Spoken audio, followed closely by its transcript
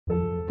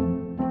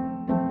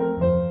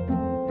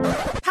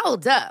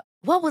Hold up.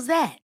 What was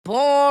that?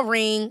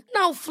 Boring.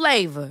 No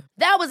flavor.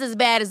 That was as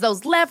bad as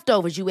those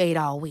leftovers you ate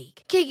all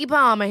week. Keke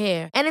Palmer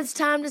here, and it's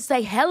time to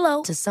say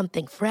hello to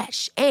something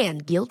fresh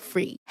and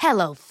guilt-free.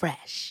 Hello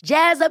Fresh.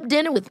 Jazz up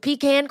dinner with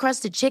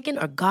pecan-crusted chicken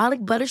or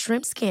garlic butter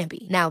shrimp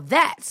scampi. Now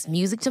that's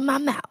music to my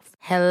mouth.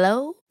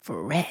 Hello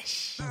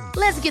Fresh.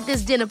 Let's get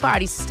this dinner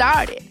party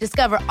started.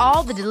 Discover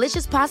all the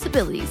delicious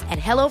possibilities at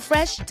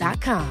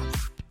hellofresh.com.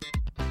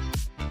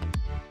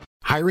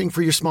 Hiring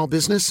for your small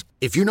business?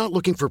 If you're not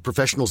looking for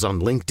professionals on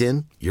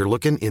LinkedIn, you're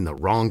looking in the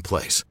wrong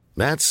place.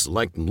 That's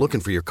like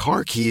looking for your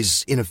car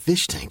keys in a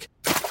fish tank.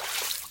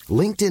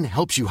 LinkedIn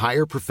helps you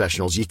hire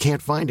professionals you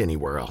can't find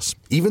anywhere else,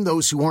 even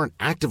those who aren't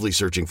actively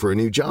searching for a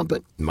new job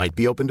but might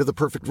be open to the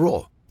perfect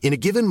role. In a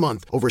given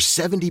month, over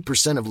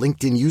 70% of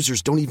LinkedIn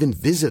users don't even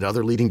visit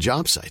other leading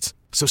job sites.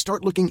 So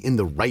start looking in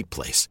the right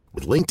place.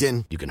 With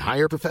LinkedIn, you can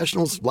hire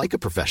professionals like a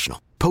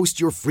professional. Post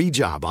your free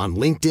job on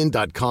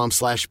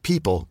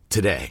linkedin.com/people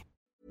today.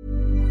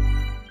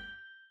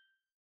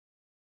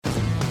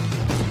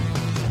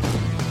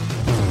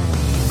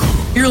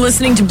 You're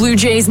listening to Blue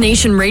Jays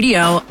Nation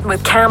Radio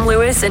with Cam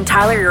Lewis and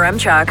Tyler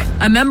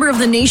Yaremchuk, a member of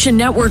the Nation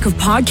Network of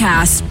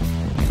podcasts.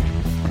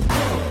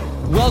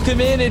 Welcome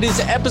in. It is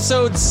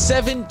episode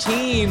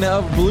 17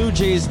 of Blue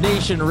Jays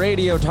Nation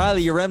Radio. Tyler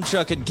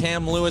Yaremchuk and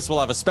Cam Lewis will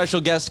have a special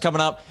guest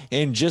coming up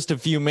in just a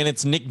few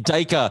minutes. Nick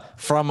Dyka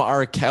from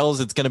Arkells.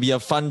 It's going to be a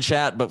fun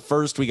chat, but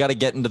first we got to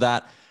get into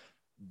that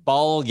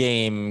ball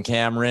game,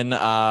 Cameron.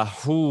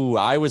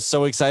 I was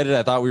so excited.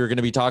 I thought we were going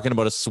to be talking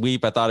about a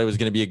sweep. I thought it was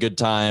going to be a good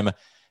time.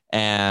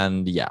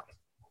 And yeah.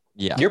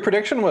 Your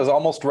prediction was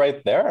almost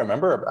right there. I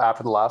remember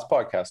after the last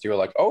podcast, you were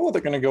like, oh,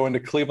 they're going to go into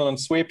Cleveland and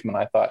sweep them. And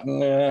I thought,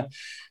 nah,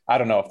 I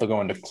don't know if they'll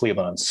go into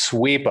Cleveland and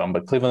sweep them,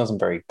 but Cleveland isn't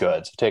very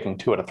good. So taking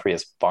 2 out of 3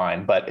 is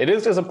fine. But it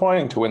is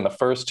disappointing to win the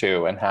first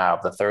 2 and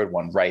have the third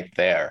one right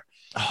there.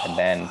 And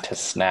then to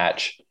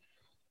snatch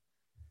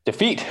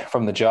defeat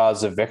from the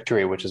jaws of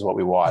victory, which is what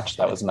we watched.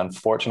 That was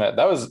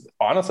that was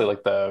honestly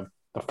like the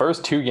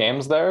first 2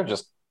 games there,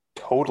 just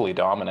totally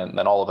dominant. And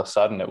then all of a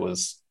sudden it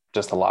was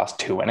just the last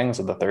 2 innings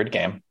of the third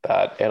game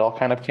that it all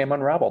kind of came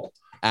unraveled.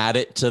 Add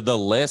it to the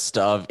list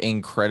of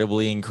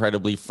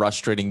incredibly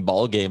frustrating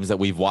ball games that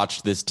we've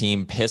watched this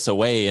team piss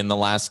away in the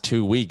last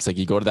 2 weeks. Like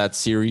you go to that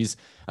series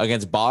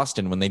against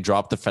Boston when they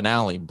dropped the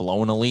finale,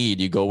 blowing a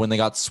lead. You go when they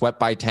got swept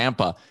by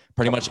Tampa.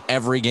 Pretty much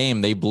every game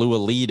they blew a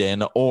lead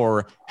in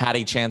or had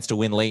a chance to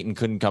win late and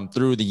couldn't come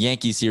through. The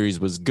Yankee series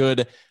was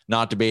good,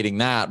 not debating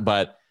that,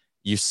 but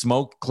you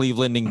smoke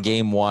Cleveland in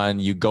game 1,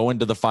 you go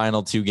into the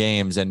final 2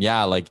 games, and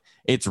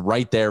it's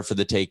right there for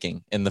the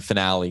taking in the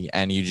finale.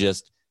 And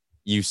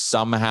you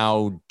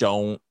somehow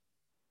don't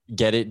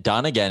get it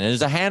done again. And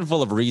there's a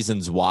handful of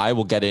reasons why.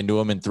 We'll get into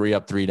them in 3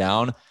 Up, 3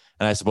 Down.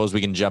 And I suppose we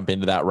can jump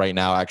into that right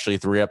now. Actually,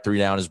 3 Up, 3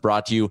 Down is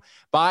brought to you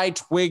by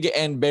Twig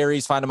and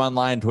Berries. Find them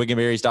online,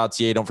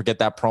 twigandberries.ca. Don't forget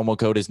that promo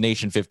code is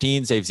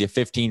Nation15, saves you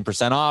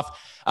 15% off.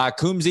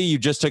 Coombsy, you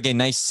just took a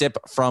nice sip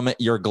from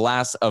your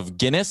glass of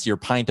Guinness, your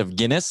pint of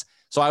Guinness.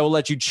 So I will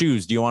let you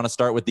choose. Do you want to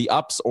start with the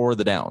ups or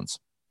the downs?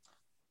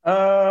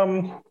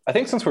 I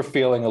think since we're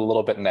feeling a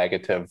little bit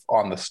negative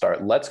on the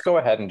start, let's go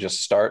ahead and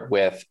just start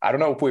with, I don't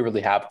know if we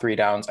really have 3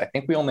 downs. I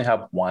think we only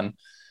have 1.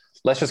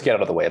 Let's just get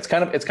out of the way. It's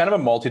kind of a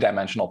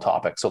multi-dimensional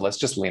topic. So let's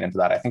just lean into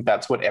that. I think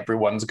that's what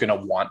everyone's going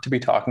to want to be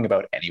talking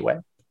about anyway.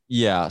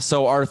 Yeah.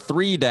 So our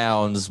 3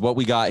 downs, what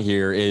we got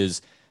here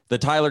is the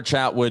Tyler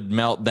Chatwood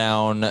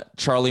meltdown,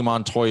 Charlie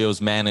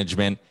Montoyo's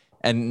management.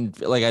 And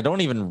we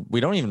don't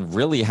even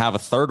really have a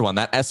third one.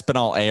 That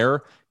Espinal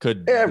error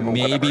could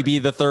maybe be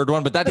the third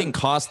one, but that didn't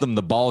cost them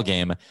the ball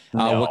game.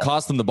 No. What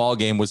cost them the ball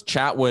game was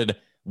Chatwood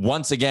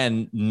once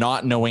again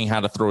not knowing how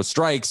to throw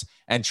strikes,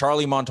 and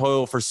Charlie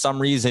Montoyo for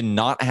some reason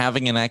not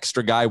having an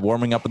extra guy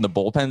warming up in the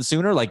bullpen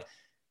sooner.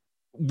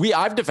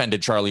 I've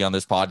defended Charlie on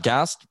this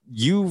podcast.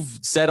 You've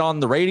said on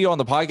the radio, on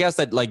the podcast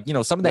that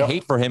some of the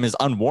hate for him is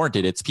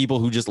unwarranted. It's people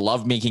who just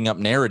love making up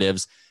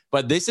narratives,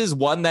 but this is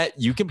one that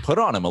you can put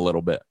on him a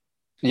little bit.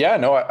 Yeah,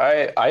 no,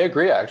 I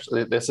agree.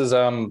 Actually, this is,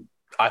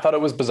 I thought it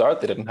was bizarre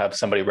they didn't have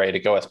somebody ready to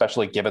go,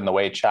 especially given the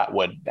way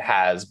Chatwood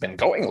has been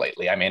going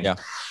lately. I mean,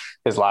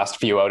 his last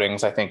few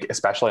outings, I think,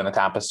 especially in the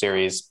Tampa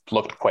series,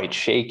 looked quite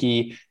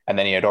shaky. And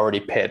then he had already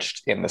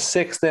pitched in the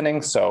 6th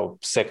inning. So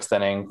 6th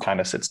inning kind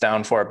of sits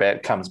down for a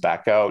bit, comes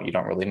back out. You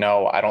don't really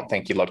know. I don't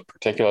think he looked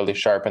particularly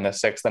sharp in the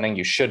 6th inning.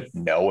 You should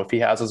know if he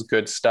has his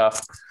good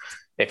stuff.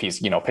 If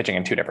he's, pitching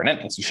in 2 different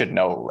innings, you should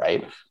know,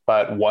 right?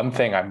 But one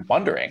thing I'm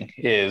wondering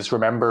is,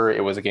 remember,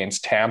 it was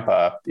against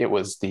Tampa. It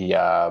was the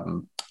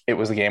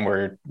game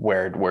where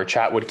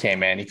Chatwood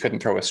came in. He couldn't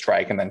throw a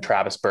strike, and then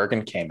Travis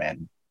Bergen came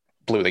in,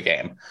 blew the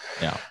game.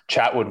 Yeah,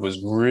 Chatwood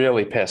was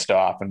really pissed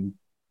off and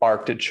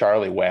barked at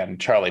Charlie when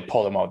Charlie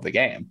pulled him out of the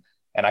game.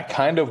 And I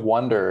kind of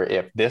wonder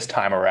if this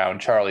time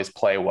around Charlie's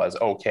play was,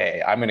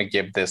 okay, I'm going to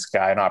give this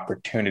guy an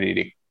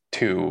opportunity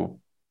to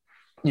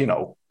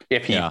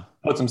if he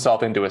puts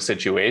himself into a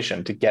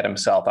situation to get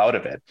himself out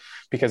of it,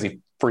 because he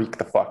freaked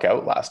the fuck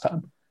out last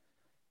time.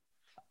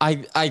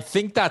 I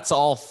think that's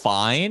all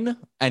fine.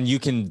 And you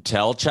can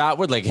tell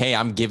Chatwood, like, hey,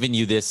 I'm giving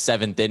you this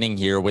 7th inning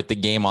here with the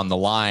game on the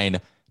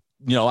line.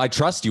 I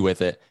trust you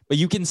with it. But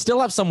you can still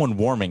have someone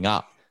warming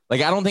up.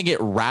 Like, I don't think it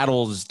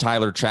rattles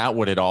Tyler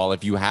Chatwood at all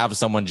if you have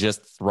someone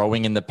just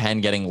throwing in the pen,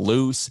 getting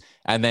loose.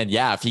 And then,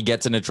 if he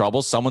gets into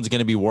trouble, someone's going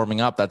to be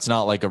warming up. That's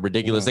not like a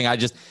ridiculous thing. I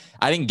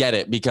didn't get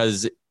it,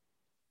 because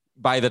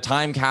by the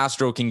time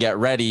Castro can get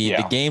ready,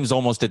 the game's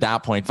almost at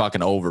that point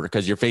fucking over,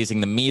 because you're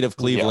facing the meat of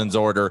Cleveland's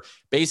order.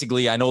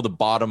 Basically, I know the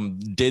bottom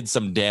did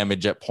some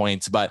damage at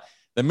points, but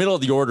the middle of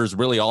the order is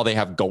really all they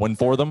have going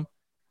for them.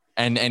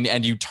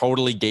 And you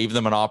totally gave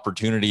them an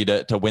opportunity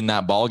to win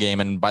that ball game.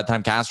 And by the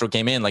time Castro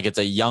came in, like, it's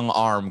a young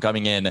arm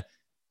coming in,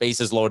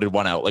 bases loaded,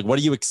 1 out. Like, what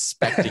are you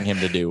expecting him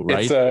to do?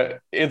 Right.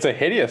 It's a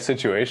hideous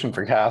situation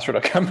for Castro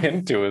to come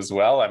into as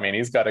well. I mean,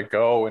 he's got to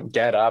go and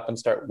get up and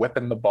start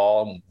whipping the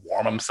ball and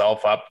warm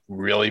himself up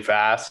really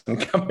fast and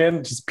come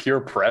in, just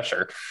pure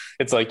pressure.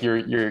 It's like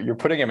you're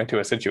putting him into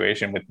a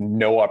situation with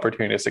no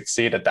opportunity to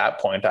succeed. At that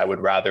point, I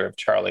would rather have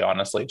Charlie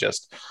honestly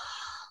just,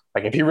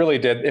 like, if he really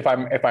did, if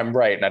I'm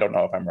right, and I don't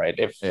know if I'm right,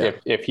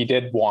 if he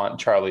did want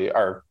Charlie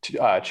or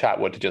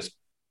Chatwood to just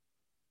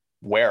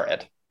wear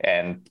it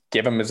and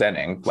give him his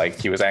inning like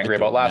he was angry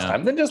about last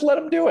time, then just let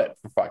him do it,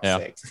 for fuck's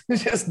sakes.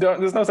 Just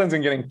don't. There's no sense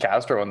in getting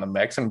Castro in the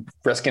mix and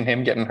risking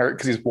him getting hurt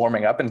because he's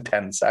warming up in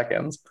 10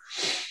 seconds.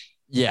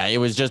 Yeah, it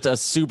was just a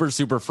super,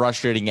 super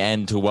frustrating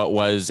end to what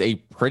was a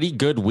pretty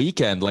good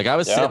weekend. Like, I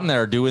was sitting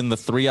there doing the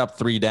 3 up,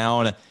 3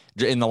 down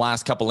in the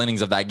last couple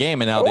innings of that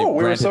game, and now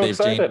we were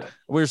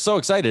so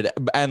excited.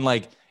 And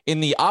like, in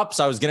the ups,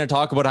 I was going to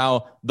talk about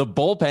how the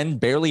bullpen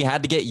barely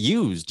had to get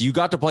used. You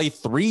got to play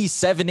 3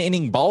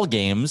 7-inning ball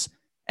games.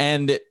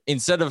 And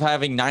instead of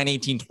having 9,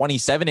 18,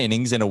 27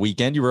 innings in a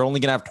weekend, you were only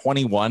going to have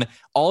 21.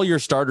 All your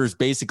starters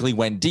basically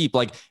went deep.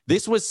 Like,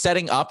 this was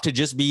setting up to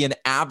just be an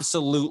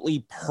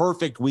absolutely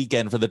perfect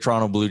weekend for the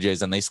Toronto Blue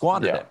Jays, and they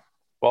squandered it.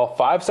 Well,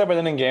 5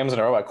 7-inning games in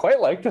a row. I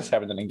quite like the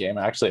 7-inning game,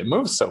 actually. It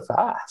moves so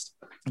fast.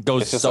 It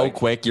goes so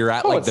quick. You're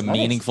at like the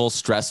meaningful,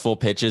 stressful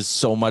pitches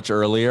so much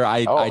earlier.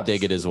 I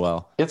dig it as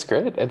well. It's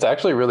great. It's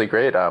actually really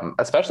great,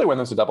 especially when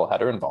there's a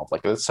doubleheader involved.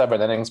 Like, there's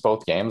 7 innings,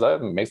 both games.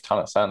 That makes a ton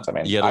of sense. I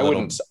mean,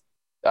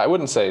 I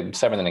wouldn't say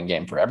 7-inning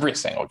game for every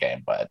single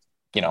game, but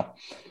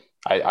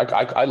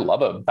I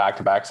love a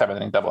back-to-back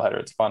 7-inning doubleheader.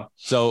 It's fun.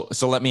 So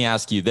let me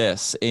ask you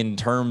this: in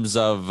terms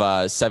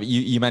of 7,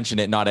 you mentioned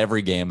it, not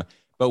every game,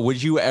 but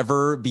would you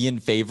ever be in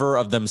favor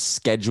of them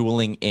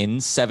scheduling in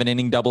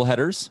 7-inning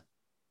doubleheaders?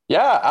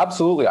 Yeah,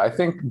 absolutely. I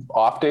think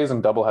off days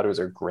and doubleheaders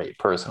are great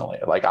personally.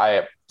 Like,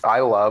 I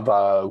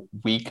love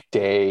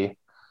weekday,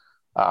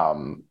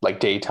 like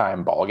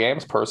daytime ball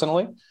games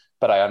personally.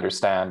 But I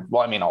understand.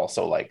 Well, I mean,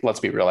 also, like, let's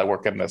be real. I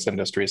work in this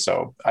industry,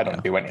 so I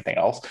don't do anything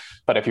else.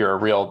 But if you're a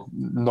real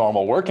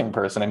normal working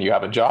person and you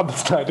have a job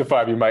that's 9 to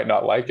 5, you might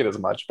not like it as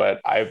much. But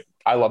I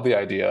love the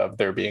idea of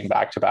there being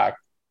back-to-back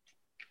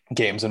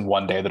games in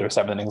one day that are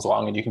 7 innings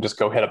long, and you can just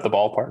go hit up the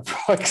ballpark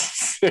for like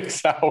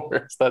 6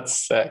 hours. That's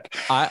sick.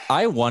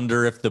 I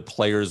wonder if the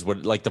Players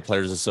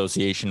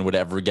Association would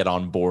ever get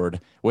on board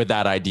with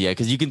that idea,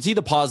 because you can see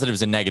the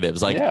positives and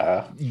negatives. Like,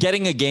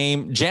 getting a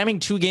game, jamming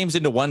 2 games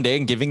into one day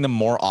and giving them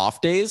more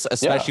off days,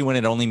 especially when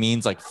it only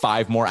means like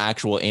 5 more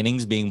actual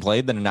innings being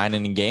played than a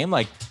 9-inning game.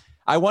 Like,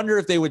 I wonder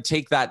if they would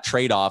take that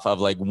trade-off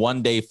of like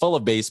one day full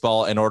of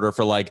baseball in order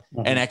for like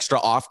an extra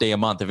off day a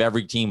month if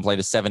every team played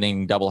a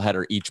 7-inning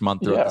doubleheader each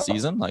month throughout the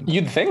season. Like,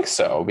 you'd think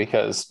so,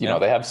 because you know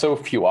they have so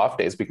few off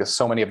days, because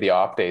so many of the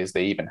off days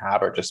they even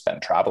have are just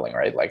spent traveling,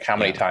 right? Like, how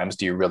many times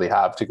do you really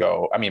have to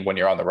go? I mean, when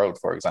you're on the road,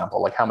 for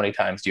example, like, how many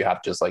times do you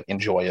have to just like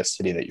enjoy a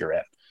city that you're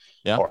in?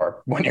 Yeah.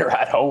 Or when you're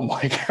at home,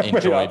 like,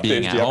 enjoy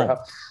being at home.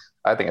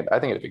 I think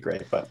it'd be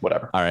great, but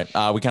whatever. All right.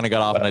 We kind of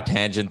got off on a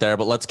tangent there,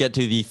 but let's get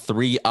to the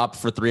 3 up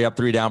for 3 up,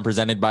 3 down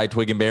presented by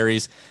Twig and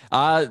Berries.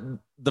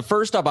 The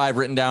first up I've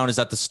written down is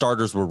that the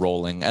starters were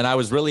rolling, and I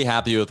was really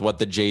happy with what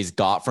the Jays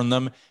got from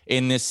them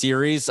in this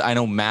series. I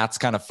know Matt's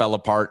kind of fell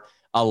apart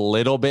a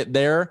little bit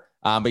there,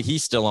 but he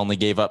still only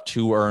gave up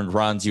 2 earned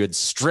runs. You had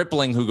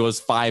Stripling, who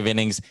goes 5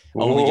 innings,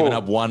 only giving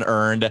up 1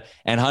 earned,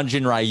 and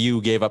Hyun-Jin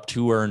Ryu gave up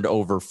 2 earned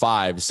over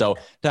 5. So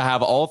to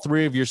have all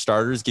 3 of your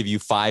starters give you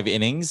 5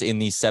 innings in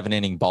these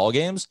 7-inning ball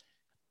games,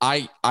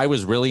 I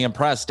was really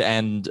impressed.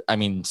 And I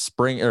mean,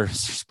 Stripling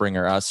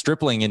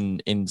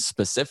in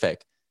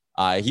specific,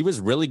 he was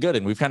really good,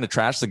 and we've kind of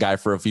trashed the guy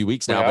for a few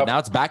weeks now, but now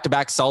it's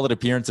back-to-back solid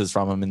appearances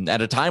from him, and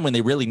at a time when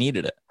they really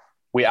needed it.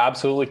 We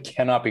absolutely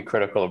cannot be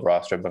critical of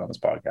Ross Stripling on this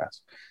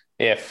podcast.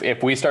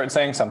 If we start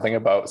saying something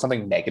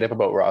negative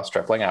about Ross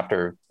Stripling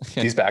after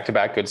these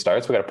back-to-back good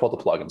starts, we got to pull the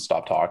plug and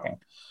stop talking,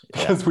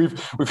 because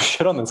we've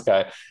shit on this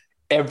guy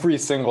every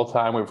single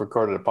time we've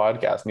recorded a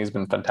podcast, and he's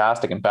been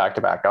fantastic in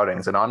back-to-back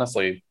outings. And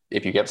honestly,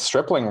 if you get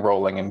Stripling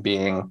rolling and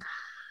being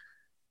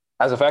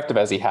as effective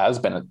as he has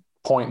been at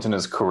points in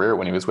his career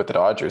when he was with the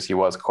Dodgers, he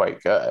was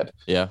quite good.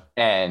 Yeah.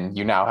 And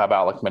you now have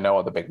Alek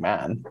Manoah, the big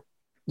man,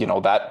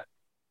 that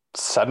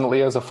suddenly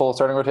is a full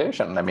starting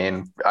rotation. I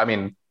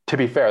mean, to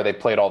be fair, they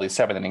played all these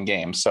 7-inning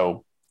games,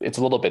 so it's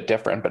a little bit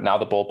different, but now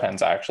the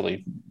bullpen's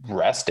actually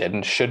rested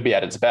and should be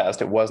at its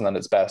best. It wasn't at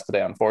its best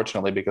today,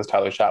 unfortunately, because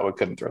Tyler Chatwood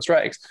couldn't throw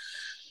strikes.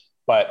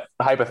 But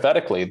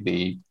hypothetically,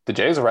 the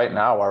Jays right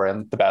now are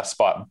in the best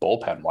spot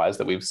bullpen wise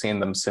that we've seen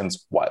them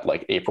since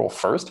like April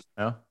 1st.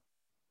 Yeah.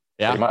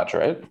 Pretty much,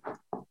 right?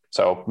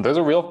 So there's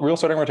a real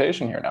starting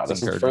rotation here now.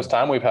 This is the first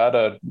time we've had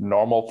a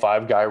normal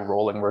 5-guy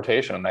rolling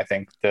rotation. And I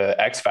think the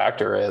X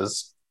factor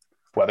is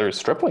whether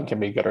Stripling can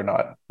be good or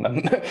not.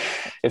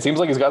 It seems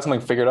like he's got something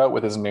figured out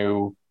with his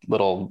new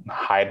little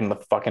hiding the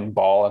fucking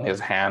ball and his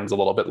hands a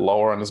little bit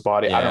lower on his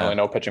body. Yeah. I don't really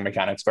know pitching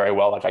mechanics very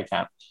well. Like I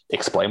can't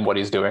explain what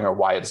he's doing or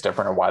why it's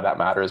different or why that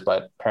matters,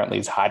 but apparently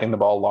he's hiding the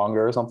ball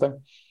longer or something.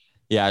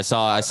 Yeah, I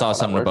saw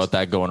something about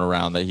that going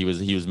around, that he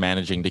was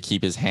managing to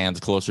keep his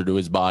hands closer to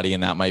his body,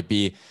 and that might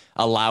be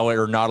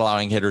not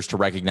allowing hitters to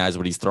recognize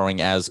what he's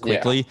throwing as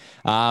quickly.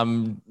 Yeah.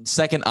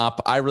 Second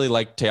up, I really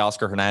liked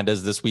Teoscar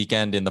Hernandez this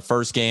weekend. In the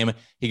first game,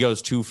 he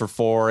goes 2 for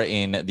 4.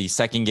 In the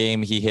second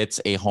game, he hits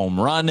a home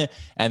run,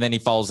 and then he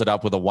follows it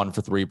up with a 1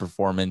 for 3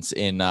 performance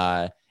in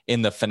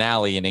the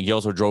finale, and he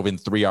also drove in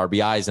 3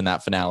 RBIs in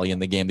that finale in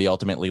the game they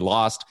ultimately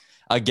lost.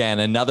 Again,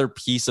 another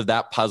piece of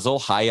that puzzle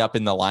high up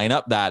in the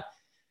lineup that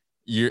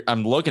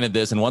I'm looking at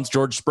this, and once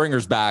George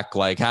Springer's back,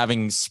 like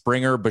having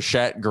Springer,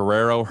 Bichette,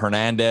 Guerrero,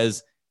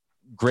 Hernandez,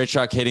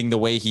 Grichuk hitting the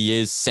way he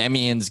is,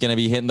 Semion's going to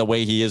be hitting the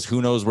way he is.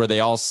 Who knows where they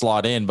all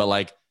slot in, but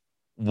like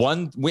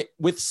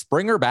with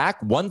Springer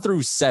back, 1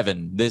 through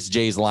 7, this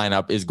Jays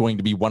lineup is going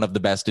to be one of the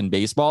best in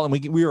baseball.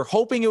 And we were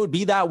hoping it would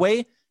be that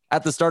way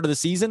at the start of the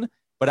season,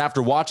 but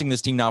after watching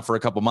this team now for a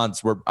couple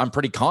months, I'm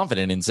pretty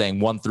confident in saying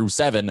 1 through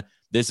 7,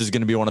 this is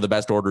going to be one of the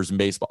best orders in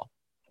baseball.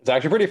 It's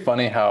actually pretty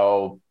funny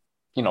how,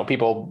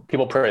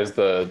 people praise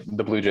the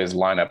Blue Jays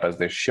lineup as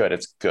they should.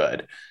 It's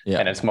good. Yeah.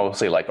 And it's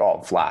mostly like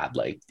all Vlad,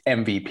 like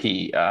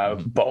MVP,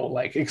 Bo,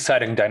 like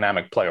exciting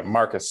dynamic player,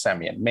 Marcus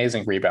Semien,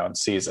 amazing rebound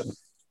season,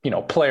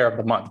 player of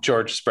the month,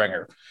 George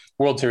Springer,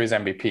 World Series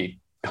MVP,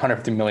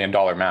 $150 million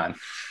man.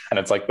 And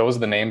it's like, those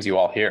are the names you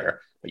all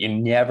hear, but you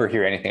never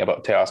hear anything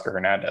about Teoscar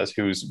Hernandez,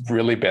 who's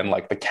really been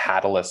like the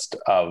catalyst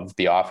of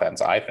the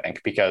offense, I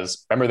think,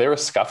 because remember they were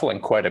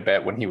scuffling quite a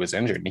bit when he was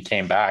injured and he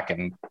came back,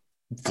 and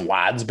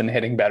Vlad's been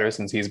hitting better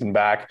since he's been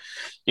back.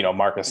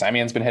 Marcus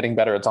Semien's been hitting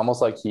better. It's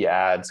almost like he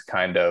adds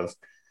kind of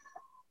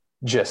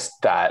just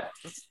that.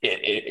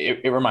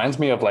 It reminds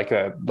me of like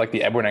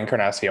the Edwin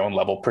Encarnacion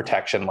level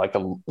protection, like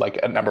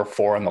a number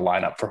 4 in the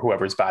lineup for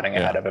whoever's batting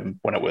ahead of him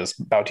when it was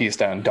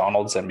Bautista and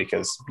Donaldson,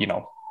 because,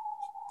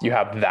 you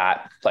have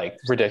that like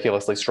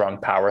ridiculously strong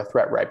power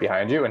threat right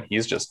behind you. And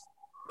he's just,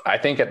 I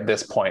think at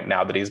this point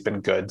now that he's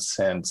been good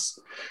since,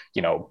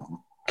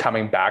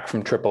 coming back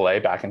from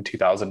AAA back in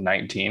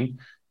 2019,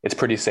 it's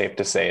pretty safe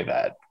to say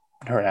that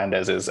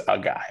Hernandez is a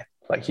guy.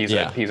 Like he's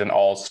an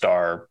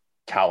all-star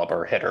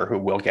caliber hitter who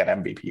will get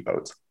MVP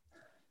votes.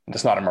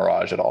 It's not a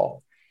mirage at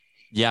all.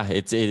 Yeah,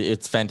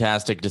 it's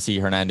fantastic to see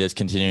Hernandez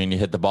continuing to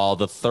hit the ball.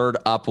 The third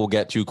up we'll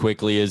get to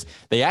quickly is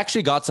they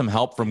actually got some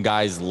help from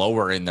guys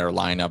lower in their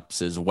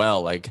lineups as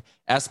well. Like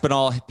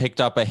Espinal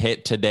picked up a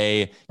hit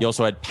today. You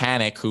also had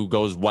Panic, who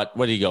goes, what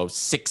did he go?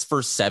 6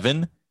 for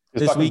 7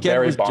 this weekend?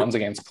 Barry Bonds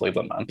against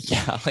Cleveland, man.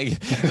 Yeah, like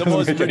the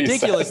most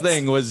ridiculous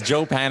thing was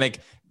Joe Panic.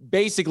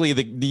 Basically,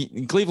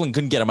 the Cleveland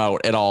couldn't get him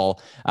out at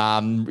all.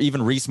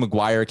 Even Reese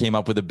McGuire came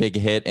up with a big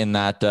hit in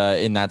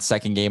that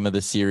second game of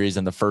the series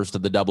and the first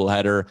of the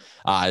doubleheader.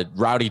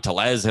 Rowdy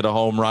Tellez hit a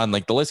home run.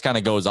 Like the list kind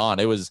of goes on.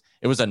 It was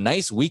a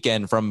nice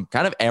weekend from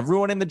kind of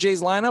everyone in the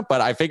Jays lineup, but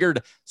I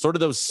figured sort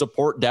of those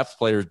support depth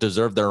players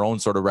deserve their own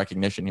sort of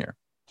recognition here.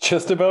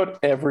 Just about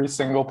every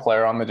single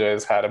player on the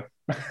Jays had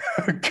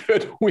a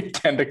good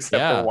weekend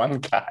except for one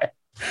guy.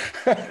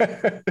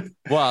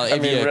 Well,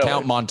 if you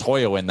count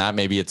Montoya in that,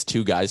 maybe it's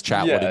 2 guys,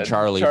 Chatwood and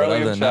Charlie. But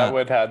other than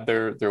Chatwood had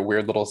their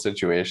weird little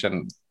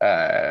situation,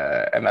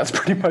 and that's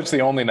pretty much the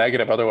only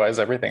negative. Otherwise,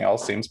 everything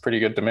else seems pretty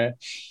good to me.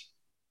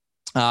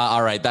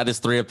 All right, that is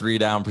 3 Up, 3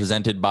 Down,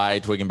 presented by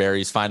Twig and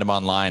Berries. Find them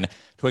online,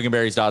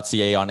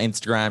 twigandberries.ca, on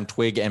Instagram,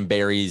 Twig and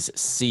Berries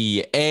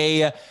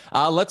CA.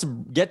 Let's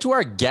get to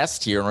our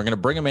guest here, and we're going to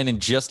bring him in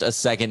just a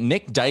second.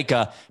 Nick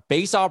Dyka,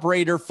 base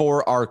operator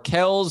for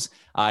Arkells.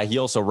 He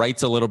also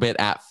writes a little bit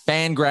at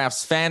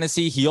Fangraphs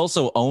Fantasy. He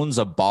also owns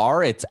a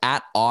bar. It's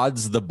at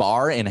Odds the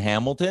Bar in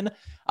Hamilton.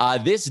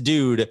 This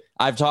dude,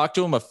 I've talked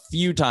to him a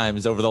few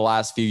times over the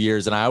last few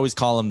years, and I always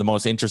call him the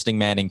most interesting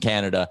man in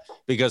Canada,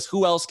 because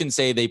who else can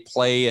say they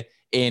play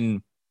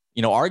in,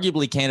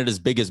 arguably Canada's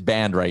biggest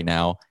band right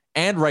now,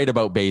 and write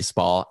about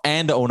baseball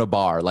and own a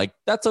bar? Like,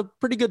 that's a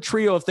pretty good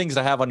trio of things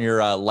to have on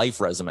your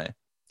life resume.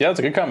 Yeah, it's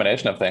a good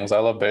combination of things. I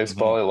love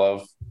baseball. I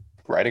love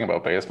writing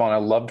about baseball, and I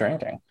love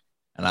drinking.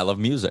 And I love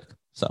music.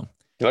 So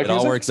it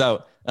all works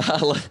out.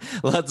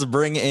 Let's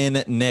bring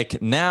in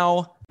Nick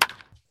now.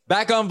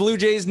 Back on Blue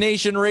Jays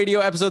Nation Radio,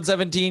 episode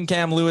 17,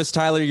 Cam Lewis,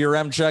 Tyler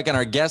Yaremchuk, and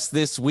our guest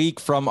this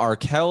week from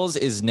Arkells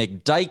is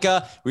Nick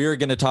Dyka. We are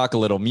going to talk a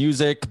little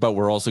music, but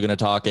we're also going to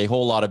talk a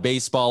whole lot of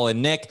baseball.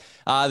 And Nick,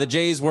 the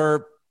Jays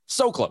were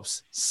so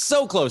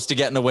close to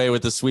getting away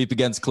with the sweep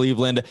against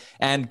Cleveland.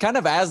 And kind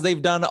of as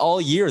they've done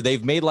all year,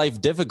 they've made life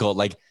difficult.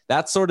 Like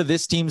that's sort of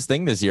this team's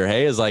thing this year.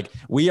 Hey, is like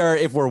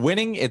if we're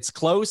winning, it's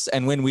close.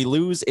 And when we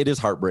lose, it is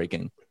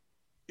heartbreaking.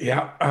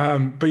 Yeah.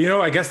 But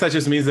I guess that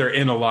just means they're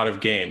in a lot of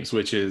games,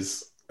 which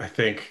is, I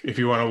think if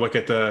you want to look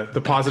at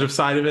the positive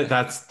side of it,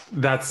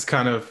 that's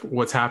kind of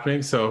what's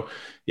happening. So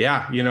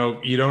yeah,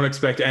 you don't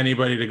expect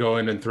anybody to go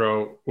in and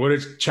throw, what did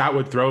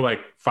Chatwood throw, like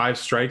 5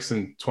 strikes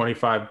and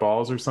 25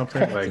 balls or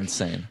something? Like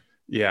insane.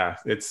 Yeah.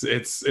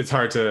 It's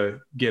hard to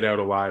get out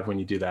alive when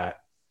you do that.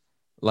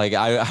 Like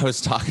I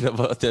was talking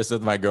about this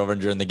with my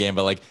girlfriend during the game,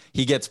 but like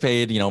he gets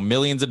paid,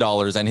 millions of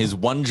dollars and his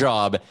one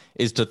job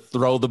is to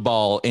throw the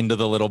ball into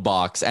the little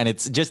box. And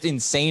it's just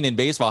insane in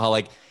baseball how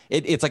like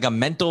it's like a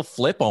mental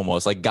flip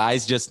almost. Like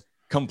guys just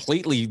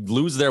completely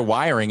lose their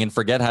wiring and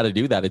forget how to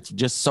do that. It's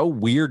just so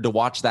weird to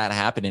watch that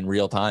happen in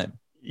real time.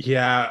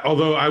 Yeah,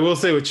 although I will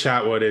say with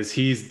Chatwood is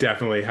he's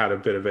definitely had a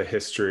bit of a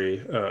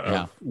history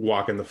of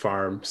walking the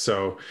farm.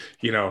 So,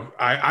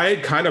 I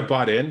had kind of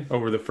bought in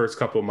over the first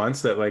couple of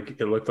months that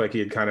like it looked like he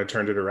had kind of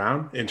turned it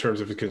around in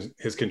terms of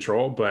his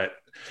control, but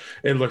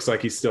it looks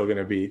like he's still going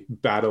to be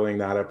battling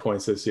that at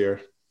points this year.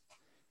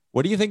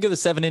 What do you think of the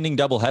 7-inning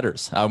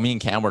doubleheaders? Me and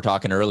Cam were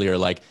talking earlier.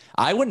 Like,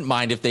 I wouldn't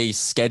mind if they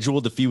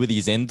scheduled a few of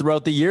these in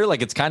throughout the year.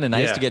 Like, it's kind of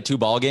nice to get 2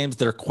 ball games.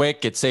 They're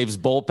quick. It saves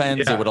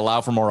bullpens. It would allow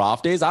for more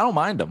off days. I don't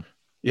mind them.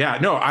 Yeah,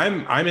 no,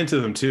 I'm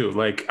into them too.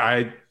 Like,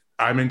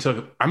 I'm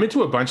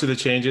into a bunch of the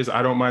changes.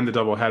 I don't mind the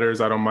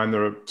doubleheaders. I don't mind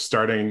the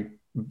starting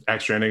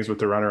extra innings with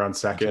the runner on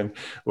second.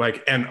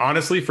 Like, and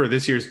honestly, for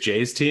this year's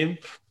Jays team,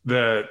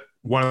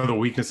 one of the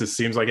weaknesses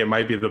seems like it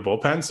might be the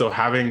bullpen. So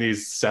having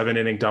these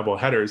 7-inning double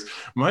headers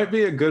might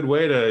be a good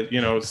way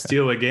to,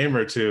 steal a game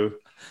or two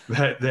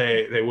that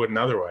they wouldn't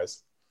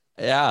otherwise.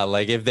 Yeah.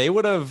 Like if they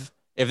would have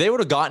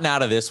gotten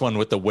out of this one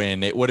with the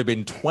win, it would have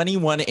been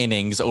 21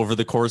 innings over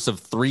the course of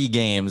 3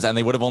 games. And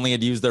they would have only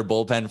had used their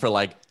bullpen for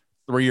like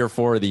 3 or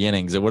 4 of the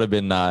innings. It would have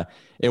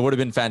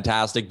been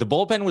fantastic. The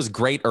bullpen was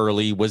great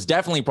early, was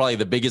definitely probably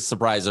the biggest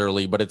surprise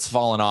early, but it's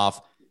fallen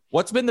off.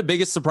 What's been the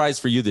biggest surprise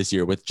for you this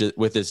year with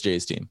this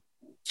Jays team?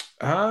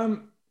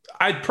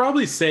 I'd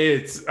probably say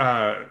it's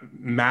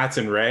Matz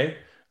and Ray.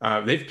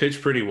 They've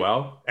pitched pretty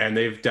well, and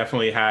they've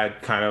definitely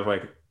had kind of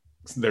like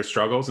their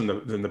struggles in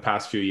the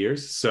past few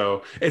years.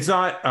 So it's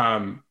not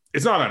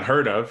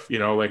unheard of.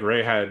 Like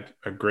Ray had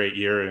a great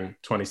year in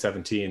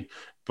 2017,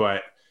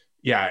 but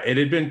yeah, it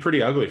had been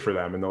pretty ugly for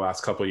them in the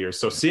last couple of years.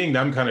 So seeing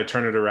them kind of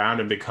turn it around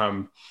and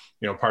become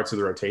parts of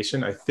the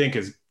rotation, I think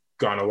has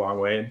gone a long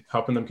way in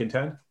helping them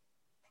contend.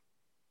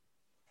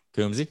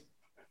 Coombsy?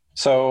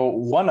 So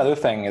one other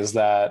thing is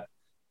that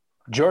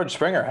George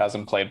Springer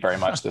hasn't played very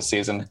much this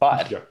season,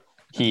 but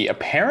he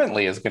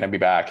apparently is going to be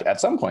back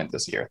at some point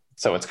this year.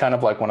 So it's kind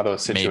of like one of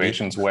those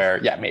situations where,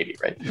 maybe,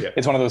 right? Yeah.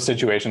 It's one of those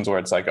situations where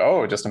it's like,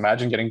 oh, just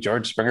imagine getting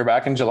George Springer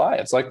back in July.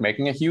 It's like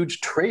making a huge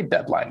trade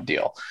deadline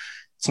deal.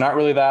 It's not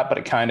really that, but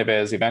it kind of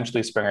is.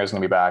 Eventually Springer is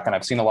going to be back. And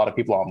I've seen a lot of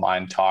people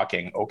online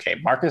talking, okay,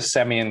 Marcus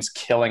Semion's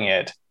killing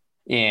it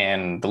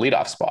in the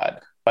leadoff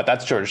spot, but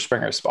that's George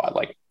Springer's spot.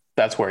 Like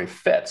that's where he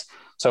fits.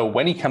 So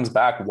when he comes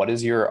back, what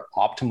does your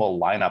optimal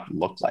lineup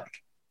look like?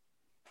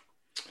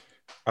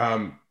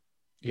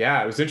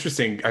 Yeah, it was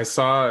interesting. I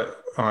saw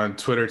on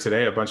Twitter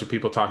today a bunch of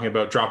people talking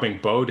about dropping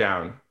Bo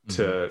down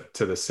to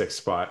the 6th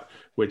spot,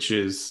 which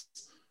is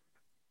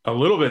a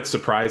little bit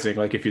surprising.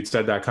 Like if you'd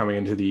said that coming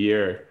into the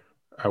year,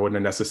 I wouldn't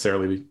have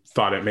necessarily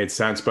thought it made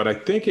sense, but I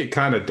think it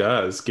kind of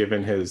does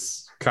given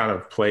his kind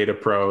of plate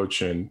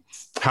approach and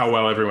how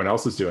well everyone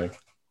else is doing.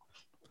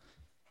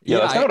 Yeah,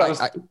 that's kind of what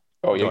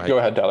I was. Go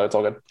ahead, Tyler. It's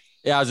all good.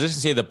 Yeah, I was just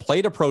gonna say the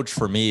plate approach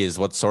for me is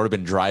what's sort of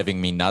been driving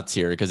me nuts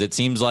here because it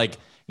seems like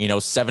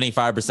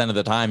 75% of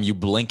the time you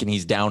blink and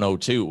he's down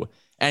 0-2.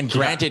 And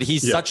granted,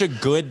 he's such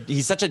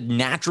a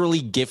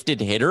naturally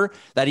gifted hitter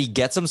that he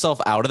gets himself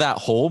out of that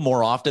hole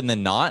more often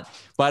than not.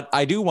 But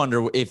I do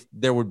wonder if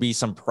there would be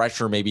some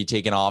pressure maybe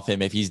taken off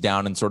him if he's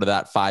down in sort of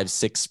that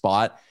 5-6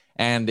 spot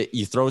and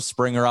you throw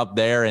Springer up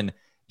there and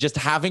just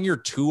having your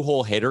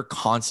 2-hole hitter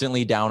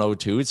constantly down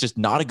 0-2. It's just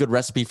not a good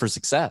recipe for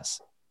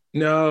success.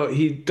 No,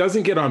 he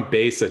doesn't get on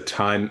base a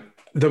ton.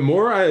 The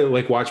more I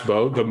watch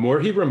Bo, the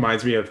more he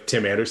reminds me of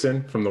Tim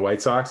Anderson from the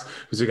White Sox,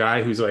 who's a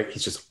guy who's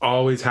he's just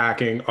always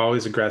hacking,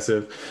 always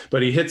aggressive,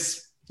 but he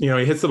hits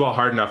the ball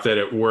hard enough that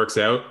it works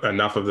out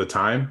enough of the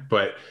time.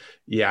 But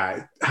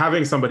yeah,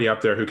 having somebody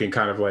up there who can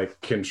kind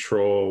of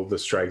control the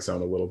strike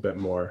zone a little bit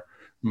more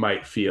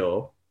might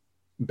feel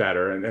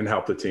better and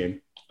help the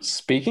team.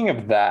 Speaking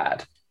of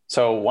that,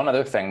 so one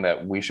other thing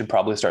that we should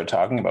probably start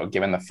talking about,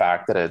 given the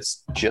fact that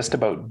it's just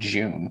about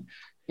June,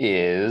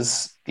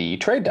 is the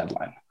trade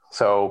deadline.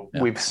 So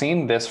we've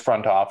seen this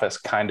front office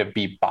kind of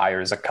be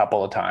buyers a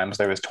couple of times.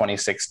 There was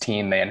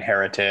 2016, they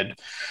inherited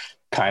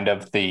kind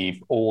of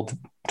the old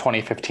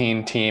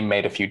 2015 team,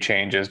 made a few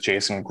changes,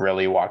 Jason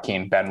Grilli,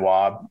 Joaquin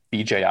Benoit,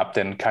 BJ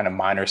Upton, kind of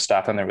minor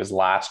stuff. And there was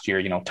last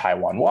year,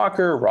 Taijuan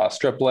Walker, Ross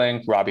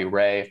Stripling, Robbie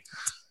Ray.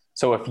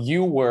 So if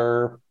you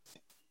were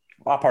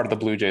a part of the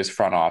Blue Jays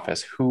front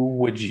office, who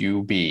would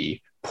you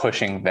be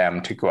pushing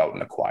them to go out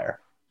and acquire.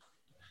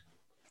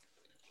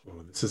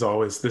 Oh, this is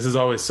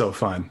always so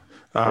fun.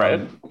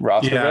 Right?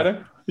 Roster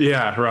baiting?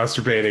 Yeah,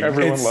 roster baiting.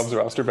 Everyone loves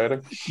roster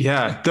baiting.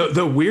 Yeah.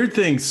 The weird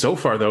thing so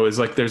far, though, is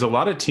like there's a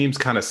lot of teams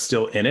kind of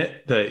still in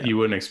it that you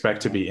wouldn't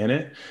expect to be in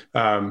it.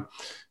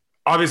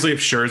 Obviously, if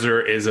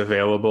Scherzer is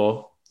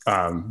available,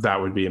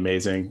 that would be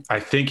amazing. I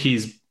think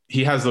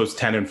he has those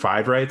 10 and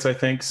 5 rights, I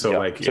think. So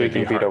so he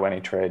can veto any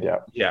trade. Yeah.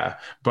 Yeah.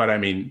 But I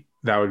mean,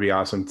 that would be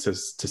awesome to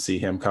see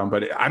him come.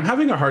 But I'm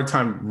having a hard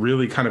time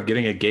really kind of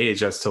getting a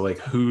gauge as to like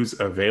who's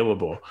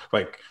available.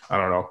 Like, I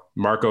don't know,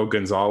 Marco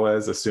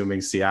Gonzalez,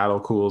 assuming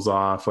Seattle cools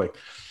off. Like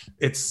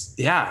it's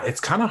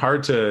kind of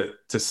hard to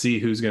see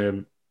who's going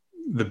to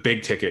the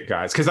big ticket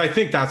guys. Cause I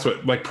think that's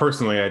what, like,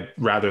 personally, I'd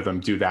rather them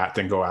do that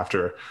than go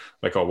after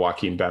like a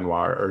Joaquin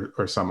Benoit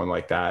or someone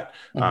like that.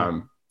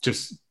 Mm-hmm.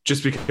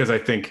 Just because I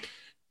think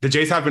the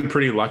Jays have been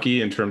pretty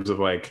lucky in terms of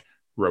like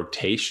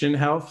rotation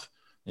health.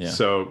 Yeah.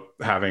 So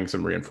having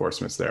some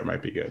reinforcements there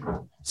might be good.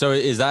 So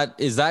is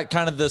that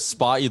kind of the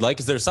spot you'd like?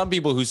 Because there's some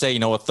people who say,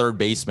 a third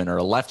baseman or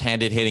a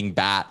left-handed hitting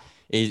bat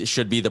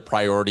should be the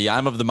priority.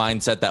 I'm of the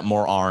mindset that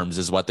more arms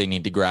is what they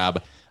need to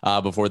grab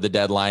before the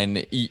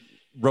deadline.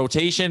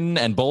 Rotation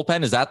and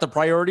bullpen, is that the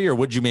priority, or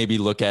would you maybe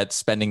look at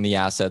spending the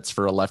assets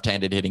for a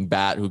left-handed hitting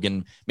bat who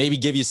can maybe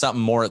give you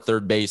something more at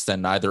third base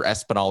than either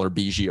Espinal or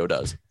Biggio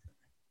does?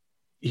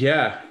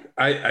 Yeah,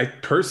 I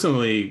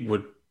personally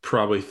would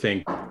probably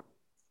think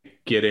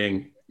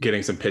getting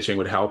some pitching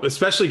would help,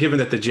 especially given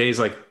that the Jays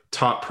like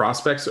top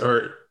prospects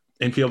are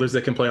infielders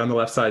that can play on the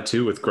left side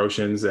too, with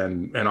Groshans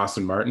and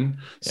Austin Martin.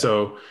 Yeah.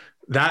 So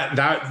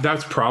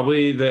that's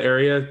probably the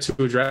area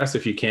to address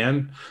if you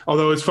can.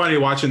 Although it's funny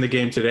watching the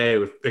game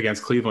today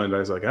against Cleveland, I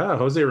was like,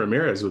 Jose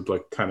Ramirez would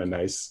look kind of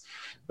nice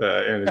in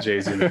a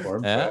Jays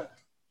uniform. Yeah.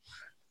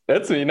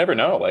 You never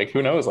know. Like,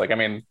 who knows? Like, I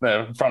mean,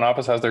 the front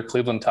office has their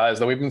Cleveland ties,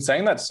 though we've been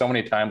saying that so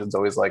many times. It's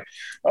always like,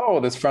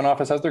 this front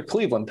office has their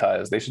Cleveland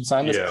ties. They should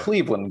sign this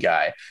Cleveland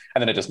guy.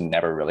 And then it just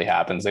never really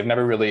happens. They've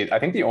never really, I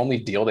think the only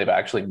deal they've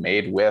actually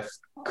made with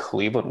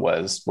Cleveland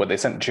was they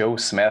sent Joe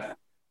Smith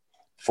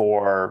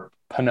for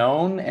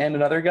Pannone and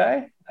another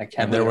guy. I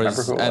can't remember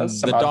who it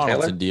was. And the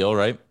Donaldson deal,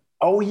 right?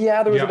 Oh,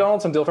 yeah, there was a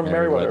Donaldson deal from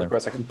Merriweather. Of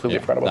course, I completely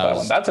forgot about that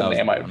one. That's a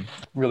name I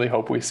really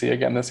hope we see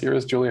again this year,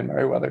 is Julian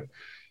Merriweather.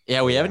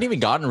 Yeah, we haven't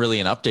even gotten really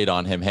an update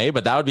on him. Hey,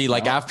 but that would be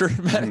like after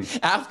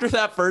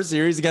that first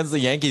series against the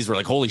Yankees, we're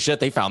like, holy shit,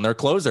 they found their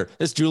closer.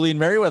 This Julian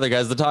Merriweather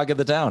guy's the talk of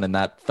the town, and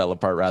that fell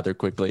apart rather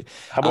quickly.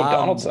 How about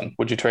Donaldson?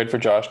 Would you trade for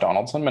Josh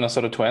Donaldson?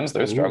 Minnesota Twins,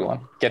 they're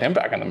struggling. Get him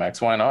back in the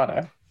mix. Why not?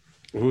 Eh?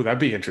 Ooh, that'd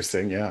be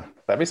interesting. Yeah,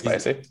 that'd be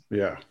spicy.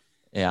 Yeah.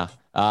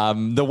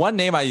 The one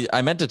name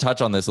I meant to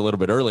touch on this a little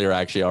bit earlier,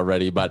 actually,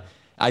 already, but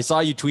I saw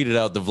you tweeted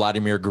out the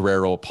Vladimir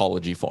Guerrero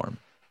apology form,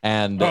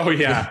 and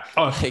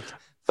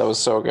that was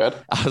so good.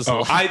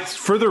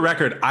 For the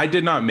record, I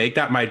did not make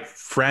that. My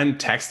friend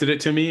texted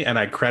it to me, and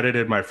I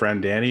credited my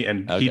friend Danny,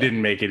 and he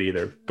didn't make it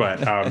either. But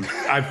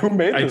who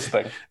made this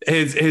thing?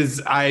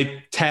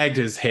 I tagged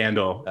his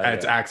handle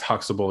as Axe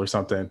Huxtable or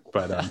something.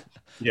 But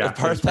the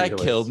part that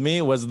killed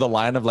me was the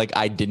line of like,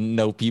 I didn't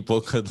know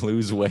people could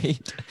lose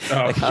weight.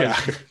 I was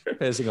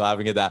pissing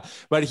laughing at that.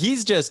 But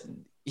he's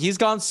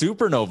gone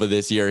supernova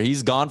this year.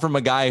 He's gone from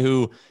a guy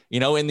who,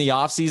 in the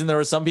offseason, there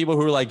were some people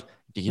who were like,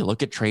 do you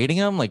look at trading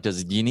him? Like, do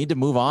you need to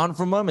move on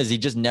from him? Is he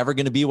just never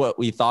going to be what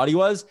we thought he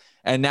was?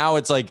 And now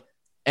it's like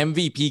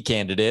MVP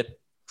candidate,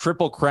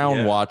 Triple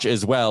Crown watch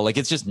as well. Like,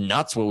 it's just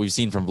nuts what we've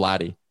seen from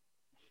Vladdy.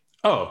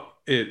 Oh,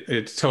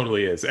 it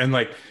totally is. And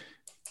like,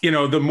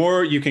 the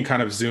more you can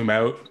kind of zoom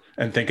out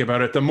and think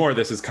about it, the more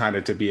this is kind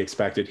of to be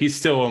expected. He's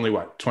still only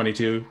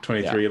 22,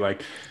 23.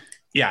 Like,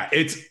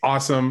 it's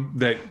awesome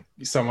that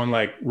someone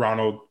like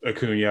Ronald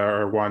Acuna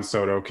or Juan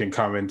Soto can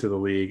come into the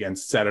league and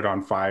set it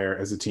on fire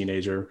as a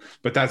teenager,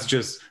 but that's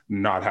just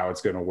not how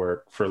it's going to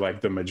work for like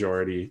the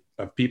majority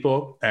of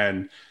people.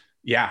 And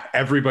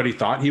everybody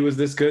thought he was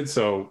this good.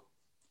 So,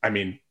 I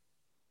mean,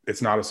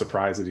 it's not a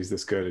surprise that he's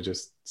this good. It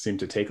just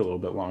seemed to take a little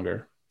bit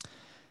longer.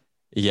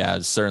 Yeah,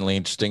 it's certainly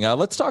interesting.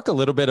 Let's talk a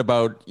little bit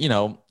about,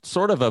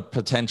 sort of a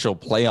potential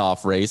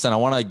playoff race. And I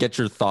want to get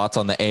your thoughts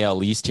on the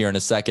AL East here in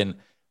a second.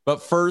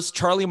 But first,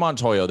 Charlie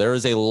Montoyo. There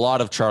is a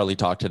lot of Charlie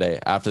talk today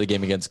after the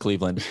game against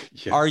Cleveland.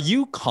 Are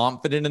you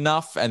confident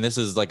enough? And this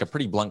is like a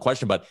pretty blunt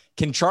question, but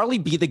can Charlie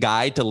be the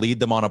guy to lead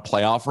them on a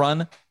playoff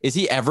run? Is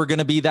he ever going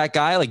to be that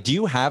guy? Like, do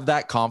you have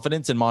that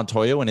confidence in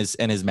Montoyo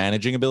and his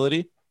managing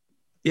ability?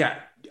 Yeah,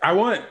 I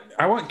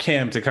want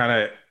Cam to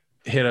kind of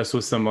hit us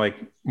with some like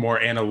more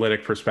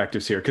analytic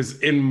perspectives here. Because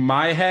in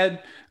my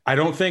head, I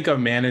don't think a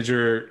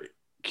manager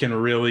can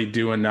really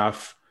do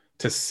enough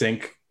to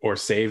sink or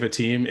save a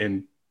team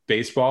in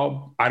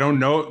baseball. I don't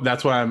know.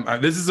 That's why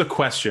this is a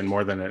question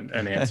more than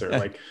an answer.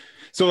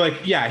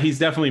 He's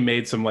definitely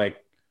made some like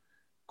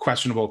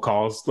questionable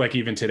calls, like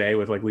even today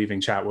with like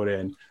leaving Chatwood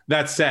in.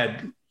 That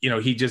said,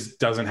 he just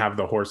doesn't have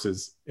the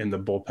horses in the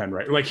bullpen,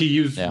 right? Like he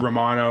used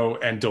Romano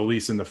and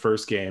Dolis in the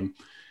first game.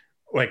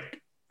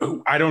 Like,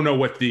 I don't know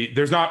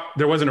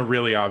there wasn't a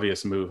really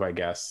obvious move, I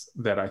guess,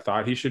 that I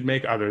thought he should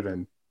make other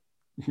than,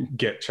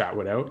 get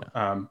Chatwood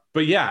out.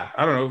 But yeah,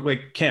 I don't know.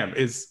 Like Cam,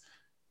 is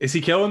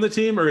he killing the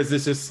team, or is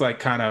this just like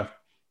kind of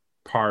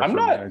par for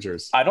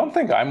managers? I don't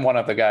think I'm one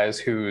of the guys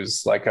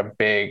who's like a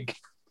big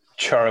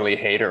Charlie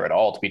hater at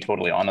all, to be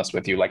totally honest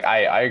with you. Like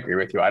I agree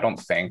with you. I don't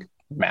think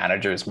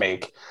managers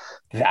make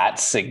that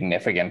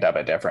significant of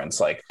a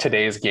difference. Like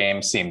today's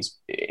game seems,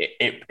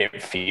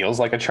 it feels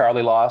like a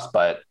Charlie loss,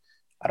 but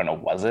I don't know,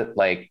 was it?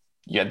 Like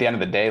at the end of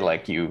the day,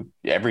 like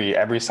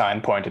every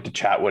sign pointed to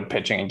Chatwood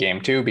pitching in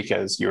game 2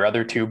 because your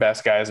other 2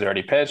 best guys had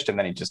already pitched, and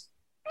then he just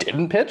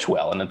didn't pitch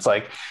well. And it's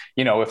like,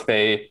 if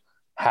they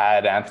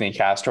had Anthony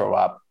Castro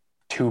up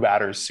 2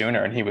 batters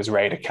sooner and he was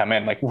ready to come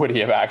in, like would he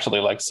have actually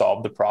like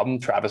solved the problem?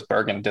 Travis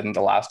Bergen didn't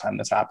the last time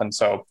this happened.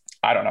 So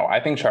I don't know. I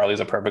think Charlie's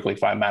a perfectly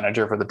fine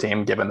manager for the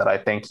team, given that I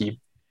think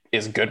he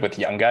is good with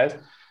young guys.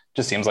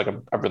 Just seems like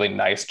a really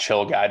nice,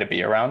 chill guy to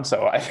be around.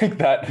 So I think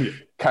that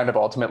kind of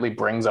ultimately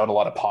brings out a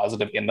lot of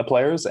positive in the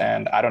players.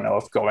 And I don't know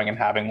if going and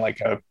having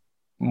like a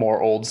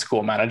more old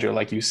school manager,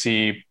 like you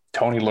see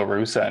Tony La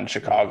Russa in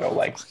Chicago,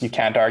 like you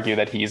can't argue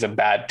that he's a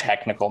bad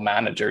technical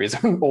manager. He's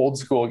an old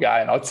school guy,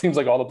 and it seems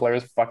like all the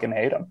players fucking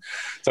hate him.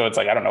 So it's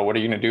like, I don't know, what are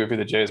you going to do if you're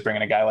the Jays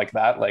bringing a guy like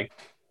that? Like,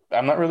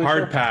 I'm not really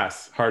hard sure.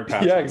 pass.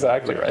 Yeah,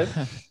 exactly. Right.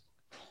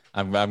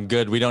 I'm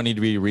good. We don't need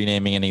to be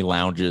renaming any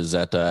lounges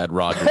at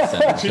Rogers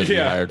Center because we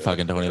hired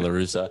fucking Tony La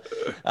Russa.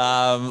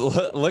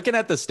 Looking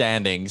at the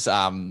standings,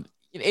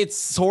 it's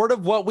sort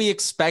of what we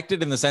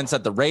expected in the sense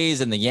that the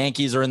Rays and the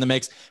Yankees are in the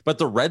mix, but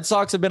the Red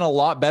Sox have been a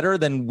lot better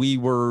than we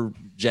were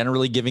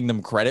generally giving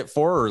them credit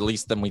for, or at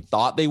least than we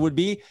thought they would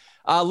be.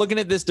 Looking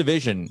at this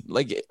division,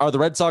 like, are the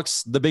Red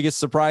Sox the biggest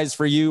surprise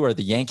for you? Are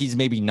the Yankees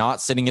maybe not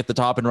sitting at the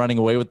top and running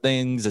away with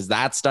things? Is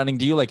that stunning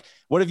to you? Like,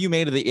 what have you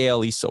made of the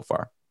AL East so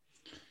far?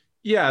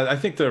 Yeah, I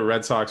think the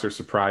Red Sox are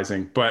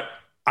surprising, but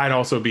I'd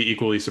also be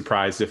equally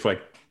surprised if,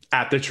 like,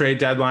 at the trade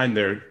deadline,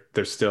 they're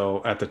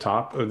still at the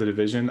top of the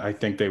division. I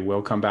think they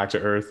will come back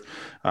to earth.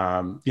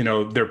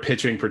 Their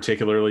pitching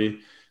particularly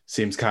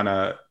seems kind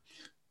of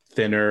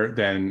thinner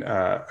than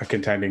a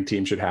contending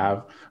team should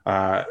have.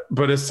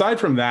 But aside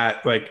from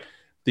that, like,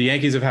 the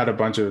Yankees have had a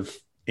bunch of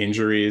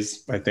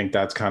injuries. I think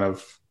that's kind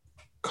of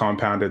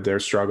compounded their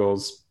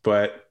struggles,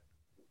 but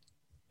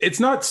it's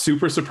not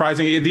super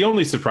surprising. The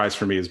only surprise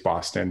for me is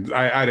Boston.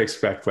 I'd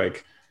expect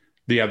like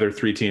the other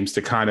 3 teams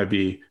to kind of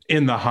be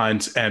in the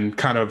hunt, and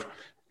kind of,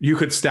 you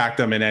could stack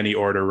them in any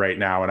order right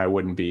now, and I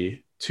wouldn't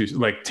be too,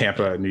 like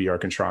Tampa, New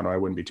York, and Toronto, I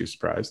wouldn't be too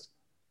surprised.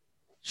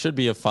 Should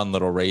be a fun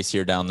little race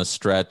here down the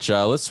stretch.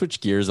 Let's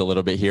switch gears a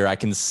little bit here. I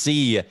can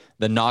see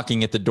the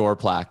knocking at the door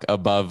plaque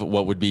above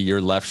what would be your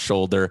left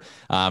shoulder.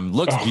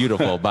 Looks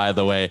beautiful, by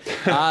the way.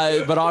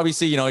 But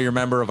obviously, you're a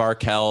member of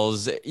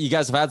Arkells. You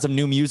guys have had some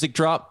new music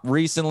drop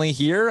recently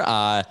here.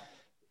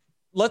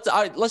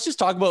 Let's just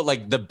talk about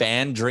like the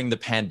band during the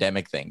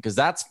pandemic thing, because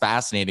that's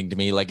fascinating to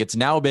me. Like, it's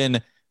now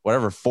been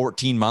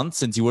 14 months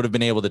since you would have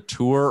been able to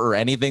tour or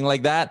anything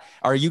like that.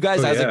 Are you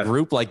guys a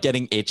group like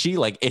getting itching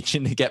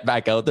to get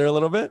back out there a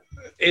little bit?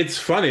 It's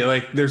funny.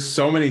 Like, there's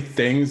so many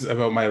things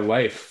about my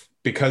life,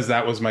 because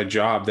that was my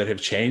job, that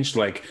have changed.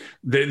 Like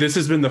this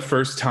has been the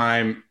first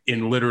time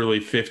in literally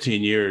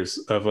 15 years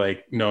of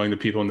like knowing the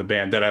people in the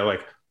band that I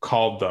like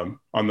called them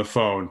on the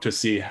phone to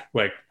see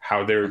like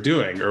how they're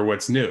doing or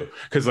what's new.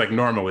 Cause like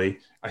normally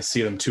I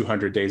see them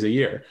 200 days a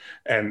year.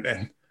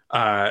 And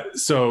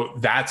so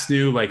that's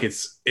new. Like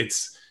it's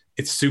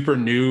super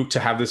new to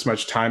have this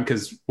much time.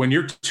 Cause when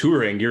you're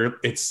touring,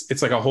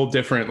 it's like a whole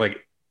different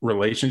like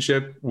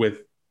relationship with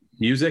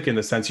music, in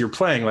the sense you're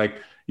playing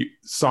like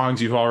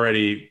songs you've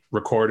already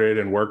recorded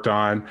and worked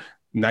on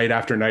night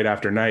after night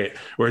after night.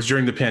 Whereas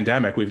during the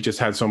pandemic, we've just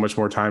had so much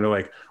more time to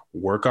like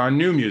work on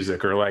new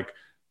music, or like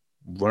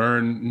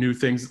learn new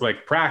things,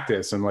 like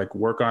practice and like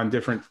work on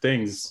different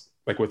things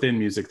like within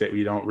music that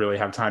you don't really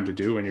have time to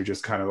do when you're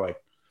just kind of like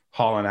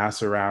hauling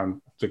ass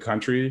around the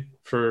country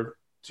for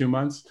 2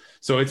 months.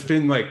 So it's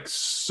been like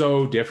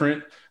so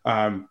different.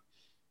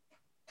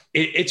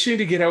 Itching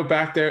to get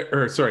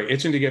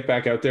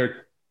back out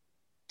there.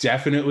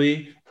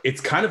 Definitely.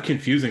 It's kind of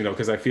confusing though,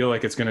 because I feel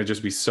like it's going to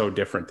just be so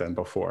different than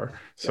before.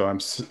 So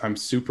I'm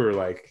super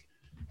like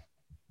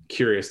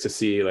curious to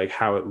see like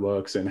how it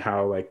looks and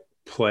how like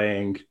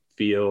playing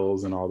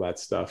feels and all that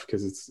stuff,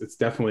 because it's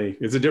definitely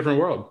a different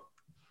world.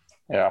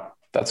 Yeah,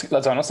 that's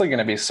honestly going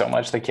to be so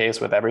much the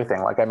case with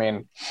everything. Like, I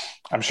mean,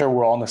 I'm sure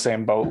we're all in the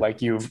same boat.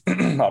 Like, you've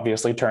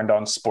obviously turned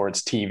on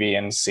sports TV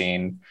and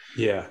seen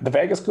the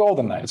Vegas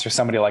Golden Knights or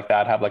somebody like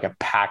that have like a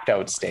packed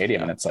out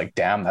stadium, and it's like,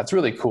 damn, that's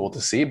really cool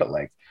to see. But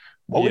like,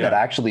 what would that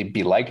actually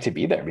be like to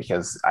be there?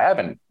 Because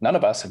none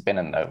of us have been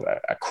in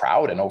a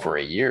crowd in over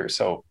a year.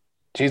 So,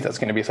 geez, that's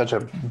going to be such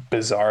a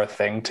bizarre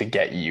thing to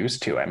get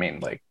used to. I mean,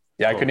 like,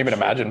 I couldn't even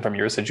imagine from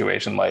your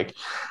situation, like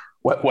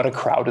what a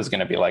crowd is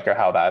going to be like, or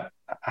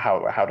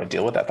how to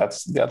deal with that.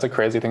 That's a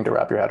crazy thing to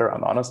wrap your head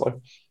around, honestly.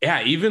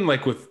 Yeah. Even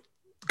like with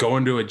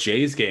going to a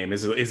Jays game,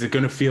 is it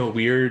going to feel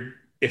weird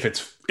if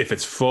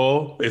it's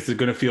full? Is it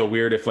going to feel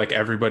weird if like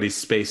everybody's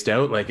spaced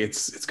out? Like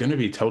it's going to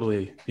be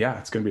totally,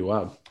 it's going to be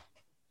wild.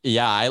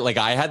 Yeah,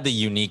 I had the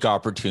unique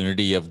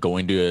opportunity of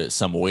going to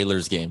some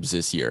Oilers games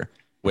this year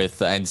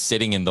and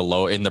sitting in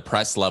the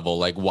press level,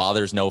 like while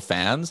there's no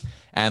fans.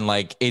 And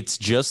like, it's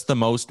just the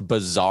most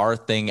bizarre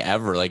thing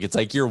ever. Like, it's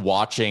like you're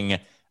watching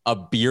a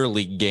beer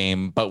league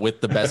game, but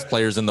with the best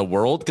players in the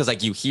world. Cause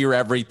like you hear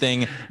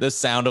everything, the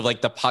sound of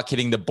like the puck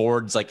hitting the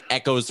boards, like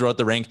echoes throughout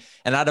the rink.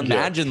 And I'd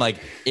imagine like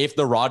if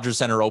the Rogers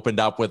Center opened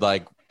up with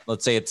like,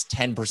 let's say it's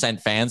 10%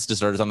 fans to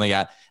start or something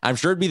like that, I'm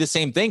sure it'd be the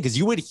same thing. Cause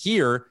you would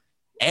hear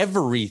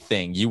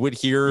everything. You would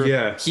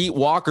hear Pete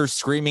Walker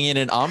screaming in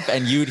an ump,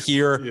 and you'd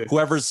hear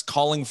whoever's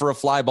calling for a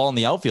fly ball in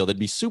the outfield. It'd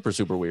be super,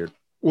 super weird.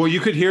 Well,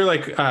 you could hear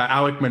like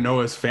Alek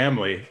Manoah's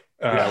family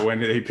when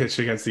they pitched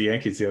against the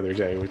Yankees the other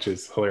day, which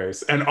is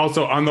hilarious. And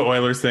also on the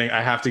Oilers thing,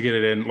 I have to get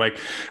it in. Like,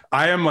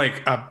 I am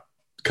like a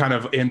kind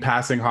of in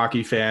passing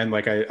hockey fan.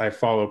 Like I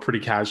follow pretty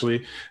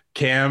casually.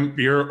 Cam,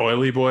 your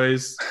Oily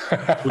Boys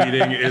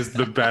tweeting is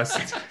the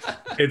best.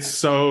 It's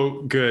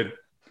so good.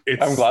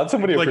 I'm glad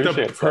somebody like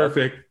appreciates the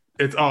perfect.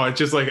 It's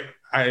just like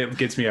it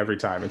gets me every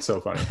time. It's so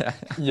funny.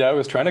 Yeah, I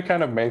was trying to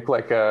kind of make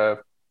like a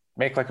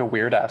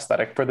weird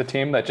aesthetic for the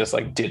team that just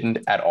like didn't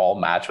at all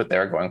match what they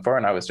were going for.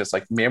 And I was just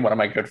like, me and one of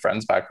my good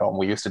friends back home,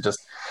 we used to just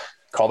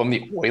call them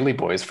the Oily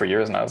Boys for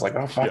years. And I was like,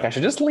 oh fuck, I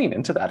should just lean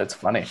into that. It's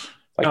funny.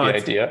 The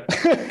idea.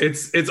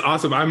 it's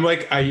awesome. I'm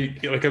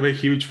a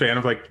huge fan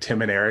of like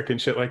Tim and Eric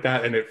and shit like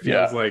that. And it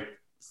feels like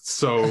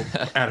so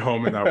at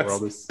home in that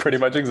world. It's pretty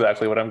much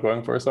exactly what I'm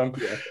going for. So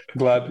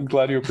I'm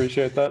glad you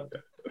appreciate that.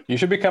 You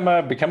should become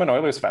an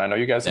Oilers fan. I know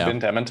you guys have been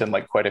to Edmonton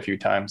like quite a few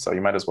times, so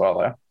you might as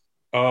well.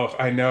 Oh,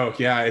 I know.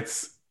 Yeah,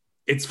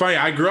 it's funny.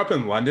 I grew up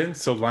in London,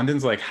 so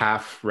London's like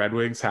half Red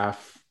Wings,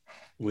 half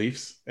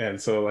Leafs, and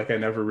so like I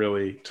never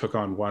really took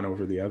on one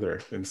over the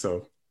other, and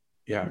so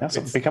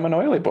so become an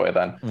Oily boy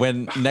then.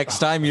 When next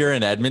time you're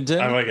in Edmonton,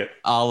 I like it.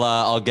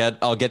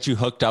 I'll get you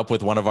hooked up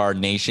with one of our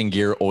Nation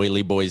Gear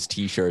Oily Boys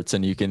t-shirts,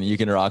 and you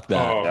can rock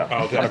that. Oh,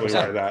 I'll definitely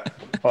wear that.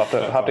 I'll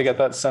have to get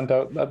that sent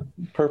out. That's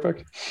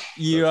perfect.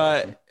 We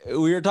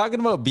were talking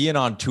about being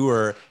on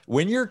tour.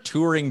 When you're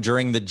touring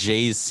during the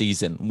Jays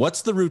season,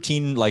 what's the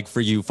routine like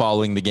for you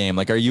following the game?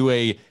 Like, are you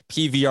a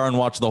PVR and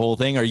watch the whole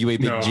thing? Are you a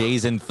big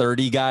Jays in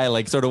 30 guy?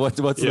 Like, sort of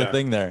what's the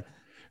thing there?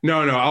 No,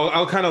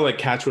 I'll kind of like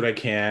catch what I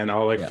can.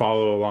 I'll like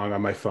follow along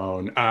on my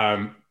phone.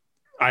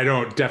 I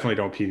definitely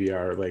don't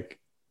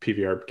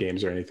PVR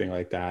games or anything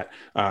like that.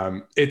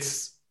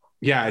 It's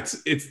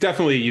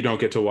definitely, you don't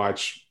get to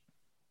watch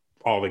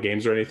all the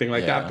games or anything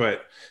like that,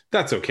 but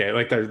that's okay.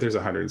 Like there's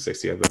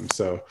 160 of them.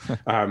 So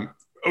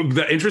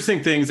the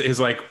interesting things is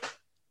like,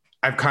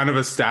 I've kind of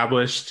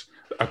established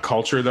a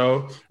culture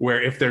though,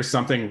 where if there's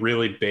something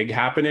really big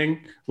happening,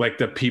 like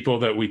the people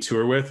that we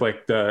tour with,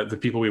 like the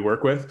people we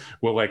work with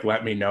will like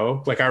let me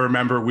know. Like I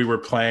remember we were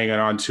playing and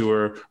on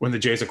tour when the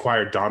Jays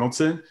acquired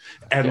Donaldson,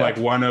 and like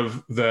one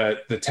of the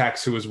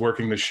techs who was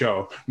working the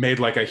show made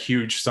like a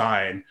huge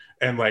sign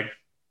and like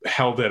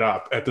held it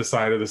up at the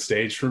side of the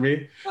stage for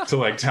me to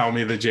like tell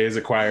me the Jays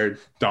acquired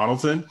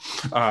Donaldson,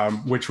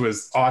 which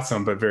was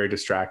awesome, but very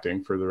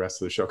distracting for the rest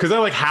of the show. Cause I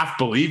like half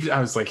believed, I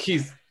was like,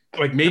 he's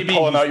like, maybe you're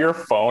pulling out your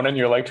phone and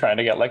you're like trying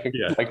to get like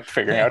like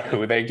figuring out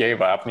who they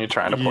gave up, and you're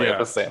trying to play at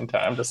the same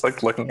time, just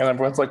like looking at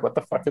everyone's like, what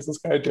the fuck is this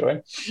guy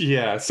doing?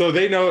 Yeah. So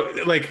they know,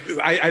 like,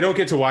 I don't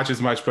get to watch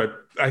as much, but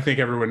I think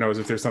everyone knows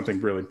if there's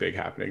something really big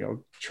happening,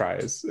 I'll try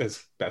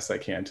as best I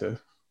can to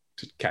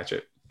catch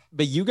it.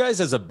 But you guys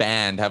as a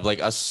band have like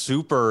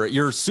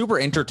you're super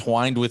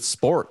intertwined with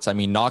sports. I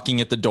mean,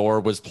 Knocking at the Door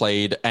was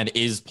played and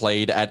is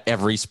played at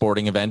every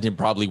sporting event and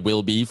probably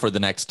will be for the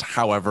next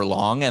however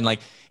long. And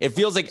like, it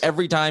feels like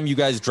every time you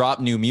guys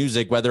drop new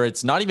music, whether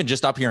it's not even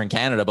just up here in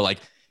Canada, but like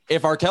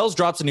if Arkells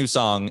drops a new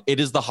song, it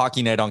is the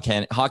Hockey Night in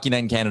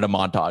Canada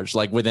montage,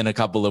 like within a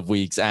couple of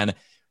weeks. And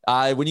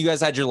when you guys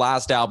had your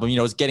last album, you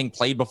know, it's getting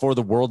played before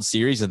the World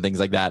Series and things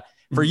like that.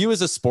 For you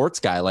as a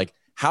sports guy, like,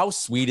 how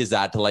sweet is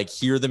that to like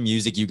hear the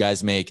music you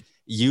guys make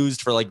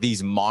used for like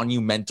these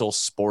monumental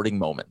sporting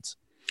moments?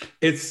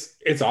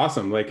 It's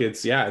awesome. Like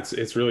it's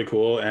really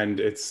cool. And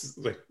it's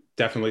like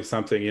definitely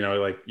something, you know,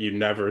 like you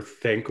never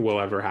think will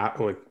ever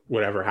happen, like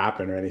would ever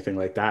happen or anything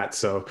like that.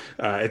 So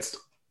it's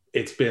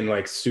been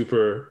like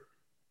super,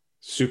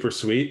 super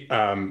sweet.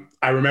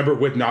 I remember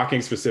with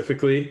Knocking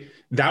specifically,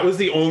 that was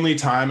the only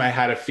time I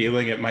had a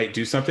feeling it might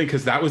do something.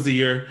 Cause that was the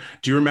year.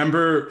 Do you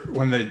remember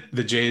when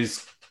the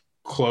Jays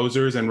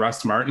closers and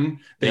Russ Martin,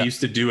 they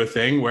used to do a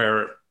thing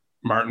where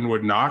Martin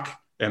would knock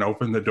and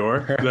open the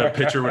door, the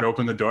pitcher would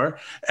open the door.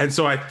 And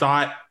so I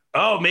thought,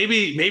 oh,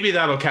 maybe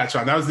that'll catch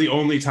on. That was the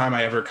only time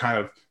I ever kind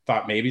of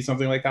thought maybe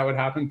something like that would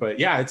happen. But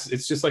yeah,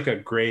 it's just like a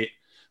great,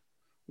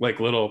 like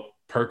little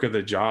perk of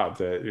the job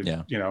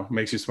that, you know,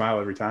 makes you smile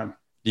every time.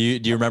 Do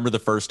you remember the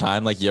first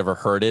time like you ever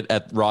heard it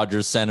at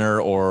Rogers Center,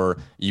 or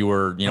you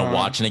were, you know,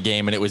 watching a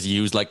game and it was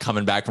used like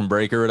coming back from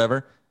break or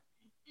whatever?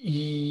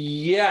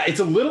 Yeah, it's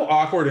a little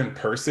awkward in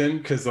person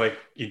because like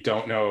you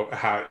don't know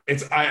how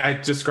it's. I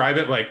describe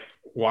it like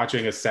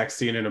watching a sex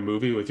scene in a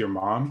movie with your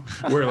mom,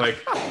 where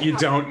like you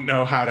don't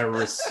know how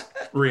to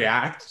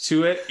react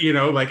to it. You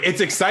know, like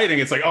it's exciting.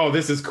 It's like, oh,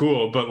 this is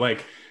cool, but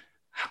like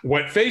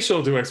what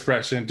facial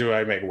expression do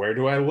I make? Where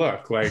do I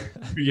look? Like,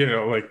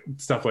 like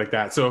stuff like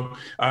that. So,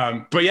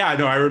 but yeah,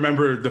 no, I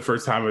remember the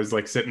first time I was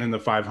like sitting in the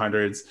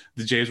 500s.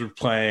 The Jays were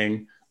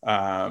playing,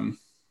 I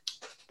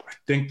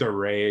think the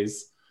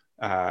Rays.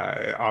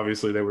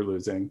 Obviously they were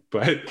losing,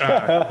 but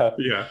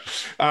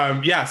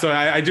yeah. So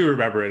I do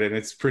remember it, and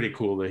it's pretty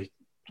cool to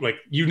like,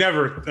 you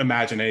never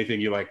imagine anything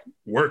you like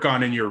work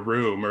on in your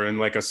room or in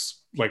like a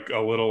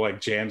little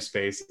like jam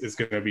space is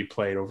going to be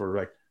played over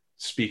like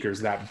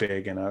speakers that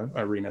big in an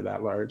arena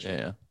that large.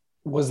 Yeah.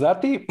 Was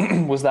that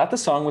the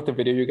song with the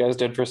video you guys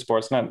did for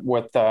Sportsnet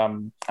with I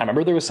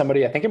remember there was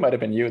somebody, I think it might have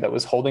been you, that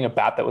was holding a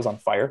bat that was on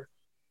fire?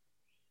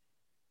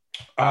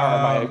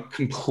 Am I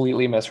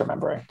completely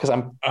misremembering? Because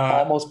I'm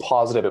almost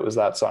positive it was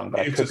that song,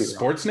 but I could be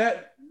wrong.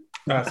 Sportsnet?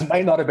 It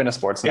might not have been a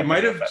Sportsnet. It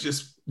might have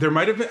there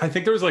might have been, I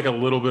think there was like a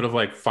little bit of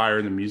like fire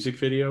in the music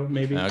video,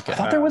 maybe. Okay. I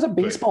thought there was a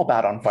baseball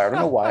bat on fire. I don't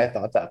know why I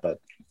thought that, but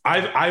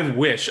I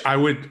wish I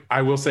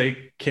will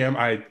say, Cam,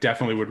 I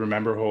definitely would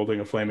remember holding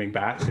a flaming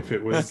bat if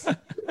it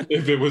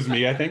was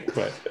me, I think.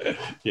 But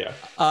yeah.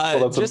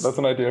 Well, that's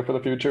an idea for the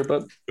future,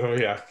 but oh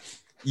yeah.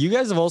 You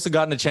guys have also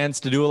gotten a chance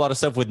to do a lot of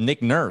stuff with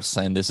Nick Nurse,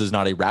 and this is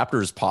not a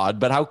Raptors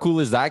pod, but how cool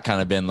has that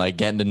kind of been, like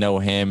getting to know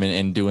him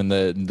and doing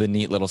the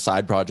neat little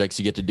side projects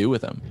you get to do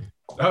with him?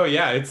 Oh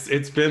yeah,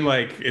 it's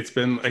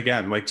been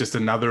again like just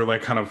another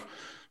like kind of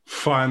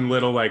fun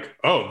little like,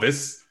 oh,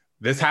 this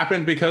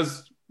happened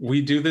because we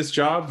do this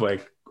job,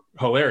 like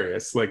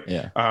hilarious. Like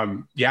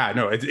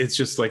it's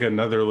just like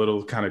another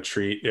little kind of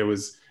treat. It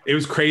was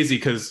crazy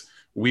because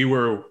we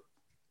were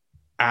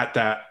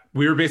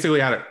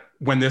basically at it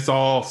when this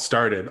all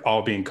started,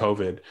 all being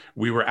COVID.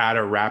 We were at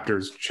a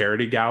Raptors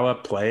charity gala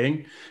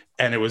playing,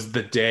 and it was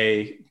the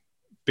day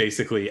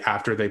basically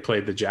after they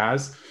played the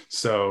Jazz.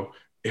 So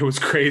it was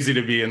crazy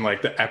to be in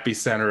like the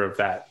epicenter of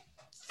that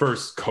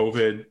first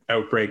COVID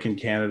outbreak in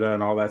Canada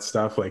and all that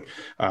stuff. Like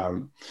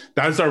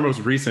that's our most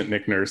recent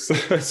Nick Nurse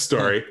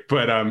story.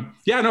 But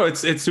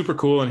it's super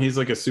cool. And he's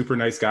like a super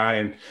nice guy.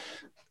 And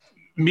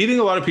meeting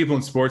a lot of people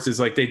in sports is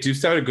like, they do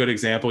set a good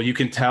example. You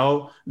can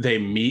tell they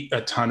meet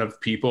a ton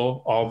of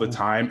people all the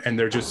time, and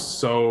they're just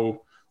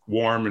so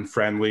warm and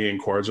friendly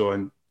and cordial.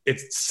 And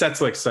it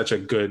sets like such a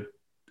good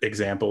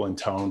example and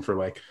tone for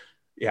like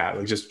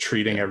just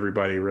treating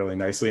everybody really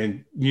nicely.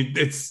 And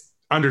it's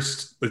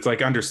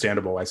like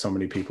understandable why so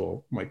many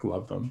people like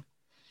love them.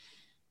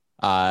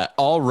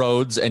 All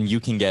Roads and You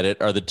Can Get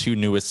It are the two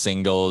newest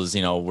singles.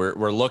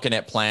 We're looking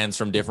at plans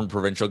from different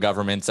provincial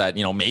governments that,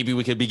 maybe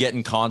we could be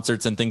getting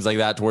concerts and things like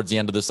that towards the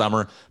end of the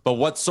summer. But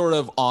what's sort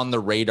of on the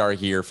radar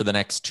here for the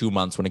next 2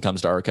 months when it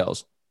comes to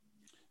Arkells?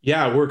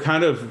 Yeah, we're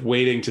kind of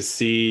waiting to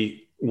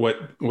see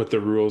what the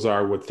rules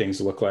are, what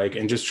things look like,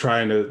 and just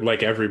trying to,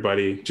 like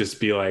everybody, just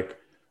be like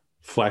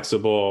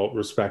flexible,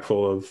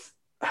 respectful of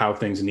how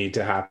things need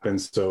to happen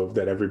so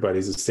that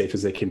everybody's as safe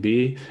as they can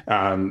be.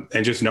 And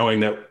just knowing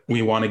that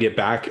we want to get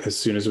back as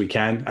soon as we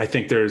can. I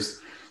think there's,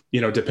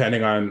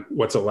 depending on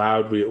what's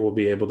allowed, we will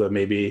be able to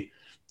maybe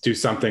do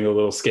something a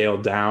little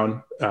scaled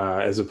down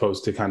as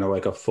opposed to kind of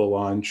like a full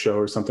on show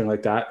or something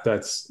like that.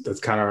 That's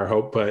kind of our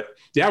hope, but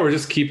yeah, we're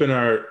just keeping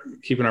our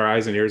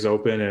eyes and ears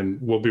open,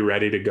 and we'll be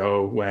ready to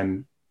go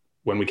when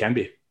we can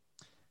be.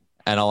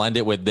 And I'll end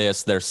it with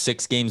this. They're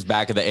 6 games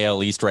back of the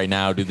AL East right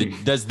now.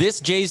 Does this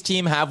Jays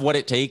team have what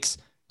it takes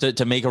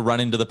to make a run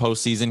into the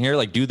postseason here?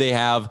 Like, do they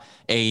have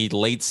a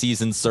late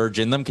season surge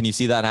in them? Can you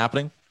see that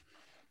happening?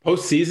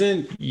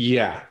 Postseason?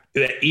 Yeah.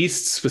 The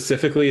East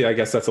specifically, I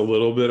guess that's a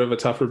little bit of a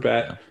tougher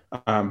bet.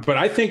 But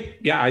I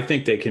think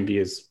they can be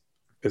as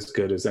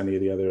good as any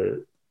of the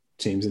other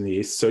teams in the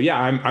East. So yeah,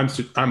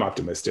 I'm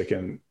optimistic,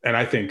 and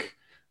I think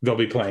they'll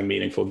be playing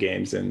meaningful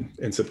games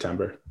in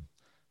September.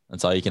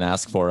 That's all you can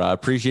ask for.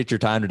 Appreciate your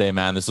time today,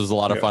 man. This was a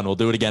lot of fun. We'll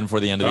do it again for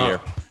the end of the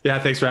year. Yeah,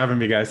 thanks for having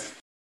me, guys.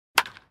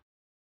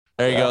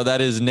 There you go.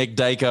 That is Nick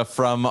Dyka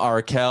from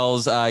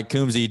Arkells.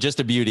 Coombsy, just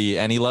a beauty,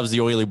 and he loves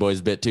the Oily Boys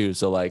bit too.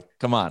 So, like,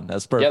 come on,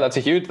 that's perfect. Yeah,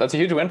 that's a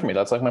huge win for me.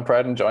 That's like my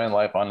pride and joy in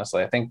life.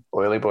 Honestly, I think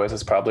Oily Boys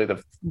is probably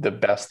the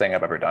best thing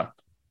I've ever done.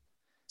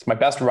 It's my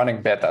best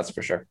running bit, that's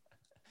for sure.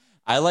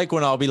 I like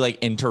when I'll be like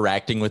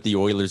interacting with the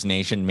Oilers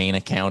Nation main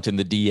account in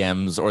the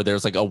DMs, or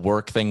there's like a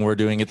work thing we're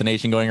doing at the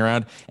Nation going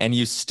around, and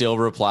you still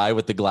reply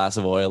with the glass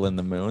of oil in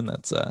the moon.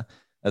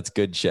 That's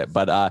good shit.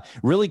 But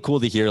really cool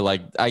to hear.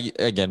 Like,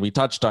 we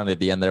touched on it at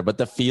the end there, but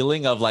the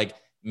feeling of like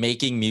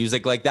making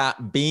music like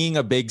that, being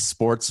a big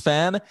sports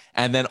fan,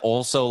 and then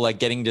also like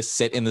getting to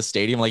sit in the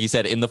stadium, like you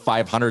said, in the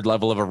 500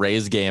 level of a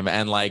Rays game,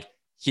 and like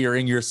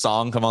hearing your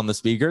song come on the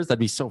speakers, that'd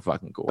be so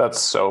fucking cool. That's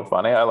so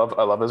funny. I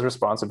love his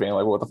response of being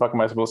like, what the fuck am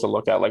I supposed to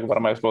look at? Like, what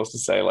am I supposed to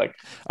say? Like,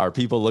 are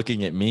people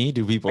looking at me?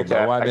 Do people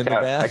know I'm in the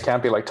band? I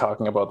can't be like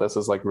talking about this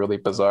is like really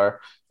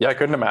bizarre. Yeah, I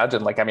couldn't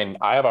imagine. Like, I mean,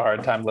 I have a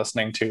hard time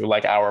listening to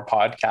like our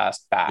podcast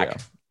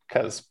back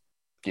because,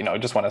 I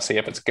just want to see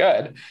if it's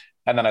good.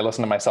 And then I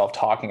listen to myself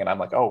talking and I'm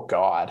like, oh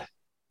God,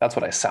 that's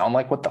what I sound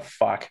like. What the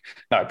fuck?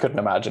 No, I couldn't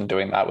imagine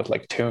doing that with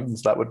like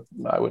tunes. I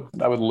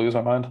would lose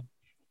my mind.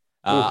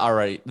 All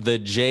right. The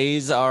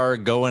Jays are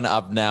going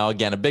up now.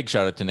 Again, a big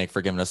shout out to Nick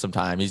for giving us some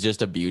time. He's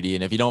just a beauty.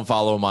 And if you don't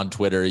follow him on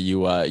Twitter,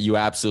 you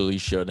absolutely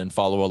should, and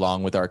follow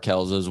along with our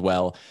Kells as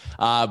well.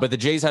 But the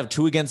Jays have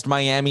 2 against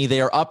Miami. They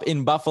are up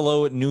in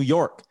Buffalo, New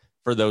York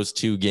for those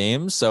 2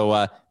 games.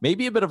 So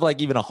maybe a bit of like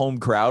even a home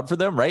crowd for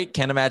them, right?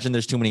 Can't imagine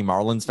there's too many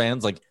Marlins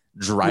fans like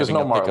driving. There's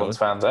no up Marlins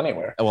fans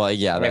anywhere. Well,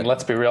 yeah. I mean,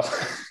 let's be real.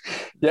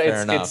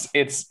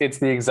 It's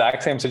the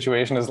exact same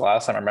situation as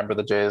last time. I remember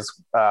the Jays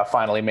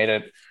finally made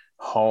it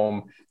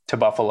home to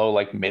Buffalo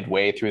like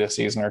midway through the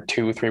season, or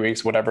 2-3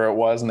 weeks, whatever it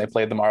was, and they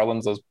played the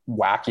Marlins, those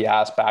wacky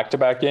ass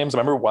back-to-back games. I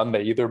remember one,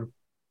 they either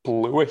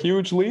blew a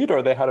huge lead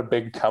or they had a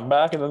big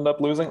comeback and ended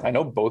up losing. I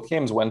know both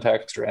games went to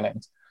extra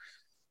innings.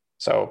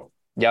 So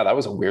yeah, that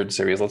was a weird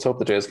series. Let's hope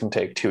the Jays can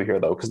take 2 here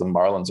though, because the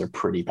Marlins are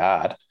pretty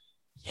bad.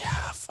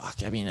 Yeah, fuck.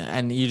 I mean,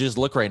 and you just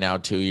look right now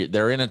too,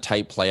 they're in a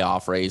tight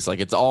playoff race.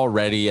 Like, it's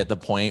already at the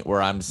point where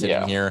I'm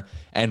sitting here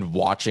and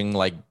watching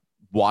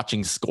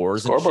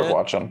scores, scoreboard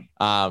watching.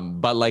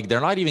 But like, they're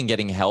not even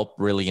getting help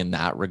really in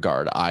that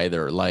regard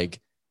either.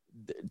 Like,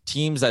 the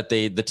teams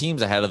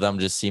ahead of them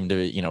just seem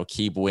to,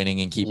 keep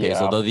winning and keep pace.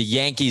 Although the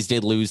Yankees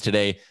did lose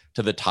today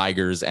to the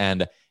Tigers,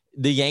 and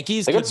the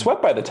Yankees, they got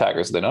swept by the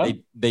Tigers, did they not?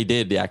 They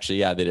did, actually.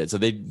 Yeah, they did. So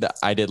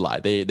I did lie.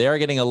 They are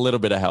getting a little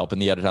bit of help in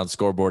the out-of-town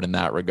scoreboard in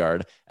that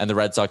regard. And the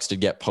Red Sox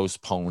did get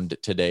postponed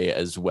today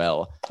as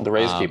well. The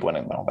Rays keep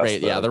winning though.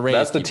 The Rays.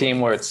 That's the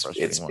team where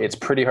it's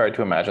pretty hard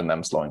to imagine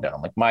them slowing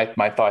down. Like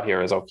my thought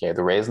here is, okay,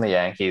 the Rays and the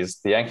Yankees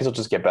will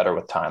just get better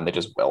with time. They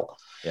just will.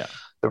 Yeah.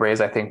 The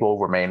Rays, I think, will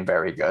remain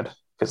very good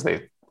because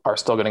they are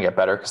still going to get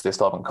better because they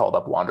still haven't called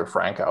up Wander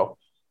Franco.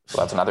 So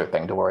that's another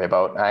thing to worry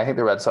about. And I think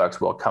the Red Sox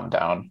will come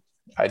down.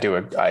 I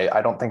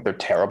don't think they're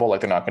terrible.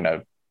 Like, they're not going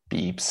to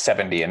be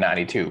 70 and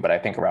 92, but I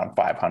think around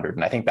 500.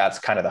 And I think that's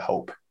kind of the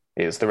hope,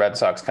 is the Red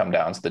Sox come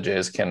down so the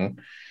Jays can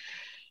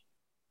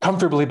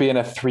comfortably be in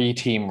a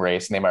 3-team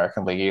race in the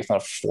American League. It's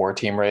not a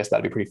 4-team race.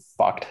 That'd be pretty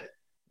fucked.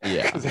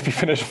 Yeah. Because if you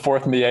finish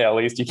 4th in the AL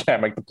East, you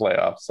can't make the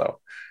playoffs. So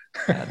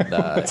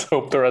let's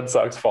hope the Red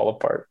Sox fall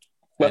apart.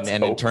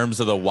 And in terms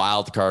of the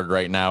wild card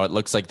right now, it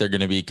looks like they're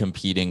going to be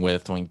competing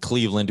with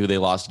Cleveland, who they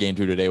lost game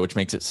to today, which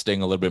makes it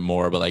sting a little bit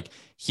more. But like,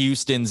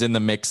 Houston's in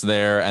the mix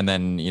there, and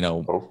then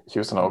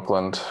Houston,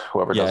 Oakland,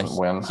 whoever doesn't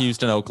win.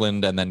 Houston,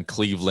 Oakland, and then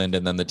Cleveland,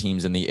 and then the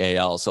teams in the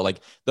AL. So like,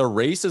 the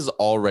race is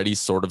already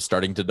sort of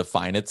starting to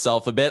define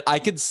itself a bit. I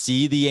could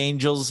see the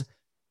Angels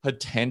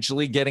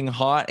potentially getting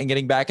hot and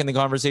getting back in the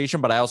conversation,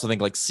 but I also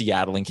think like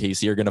Seattle and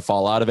KC are going to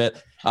fall out of it.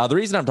 The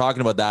reason I'm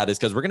talking about that is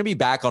because we're going to be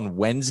back on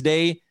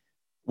Wednesday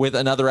with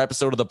another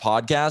episode of the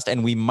podcast,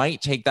 and we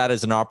might take that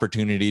as an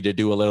opportunity to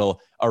do a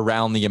little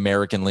around the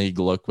American League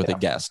look with a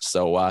guest.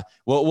 So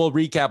we'll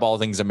recap all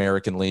things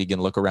American League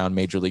and look around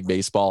Major League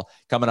Baseball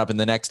coming up in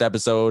the next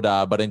episode.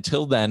 But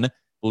until then,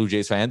 Blue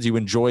Jays fans, you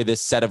enjoy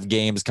this set of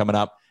games coming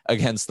up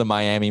against the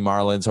Miami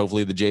Marlins.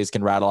 Hopefully the Jays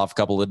can rattle off a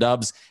couple of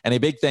dubs. And a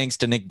big thanks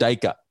to Nick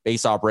Dyka,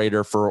 base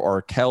operator for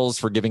our Kells,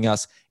 for giving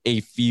us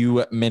a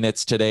few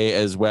minutes today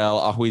as well.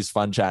 Always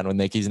fun chatting with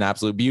Nick. He's an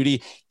absolute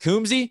beauty.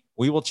 Coombsy,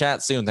 we will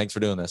chat soon. Thanks for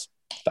doing this.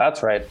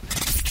 That's right.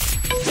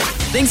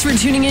 Thanks for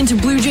tuning in to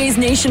Blue Jays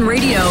Nation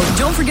Radio.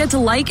 Don't forget to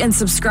like and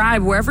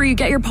subscribe wherever you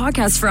get your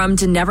podcasts from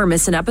to never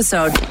miss an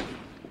episode.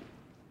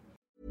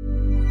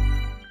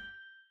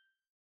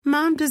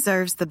 Mom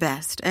deserves the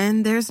best,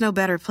 and there's no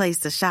better place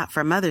to shop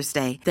for Mother's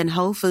Day than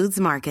Whole Foods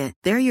Market.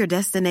 They're your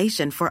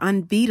destination for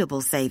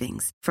unbeatable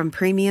savings, from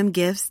premium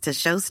gifts to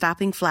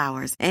show-stopping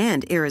flowers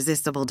and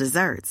irresistible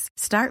desserts.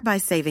 Start by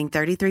saving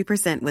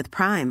 33% with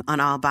Prime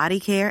on all body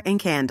care and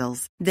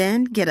candles.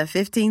 Then get a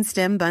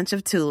 15-stem bunch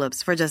of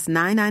tulips for just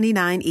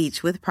 $9.99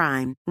 each with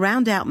Prime.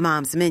 Round out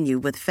Mom's menu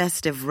with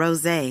festive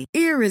rosé,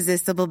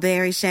 irresistible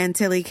berry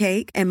chantilly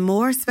cake, and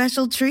more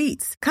special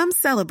treats. Come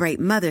celebrate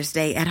Mother's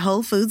Day at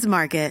Whole Foods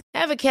Market.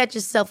 Ever catch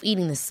yourself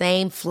eating the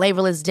same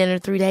flavorless dinner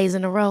 3 days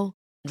in a row?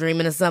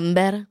 Dreaming of something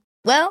better?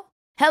 Well,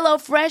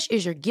 HelloFresh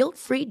is your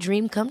guilt-free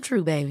dream come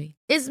true, baby.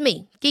 It's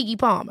me, Keke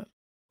Palmer.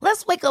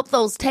 Let's wake up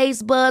those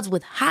taste buds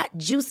with hot,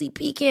 juicy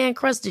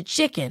pecan-crusted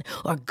chicken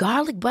or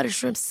garlic butter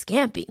shrimp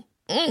scampi.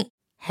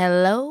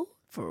 Hello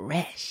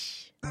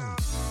Fresh.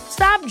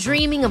 Stop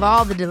dreaming of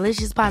all the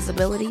delicious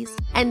possibilities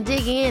and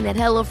dig in at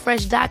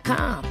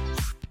HelloFresh.com.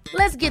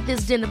 Let's get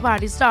this dinner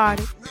party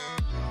started.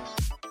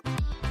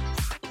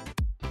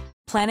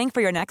 Planning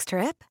for your next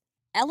trip?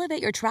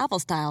 Elevate your travel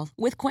style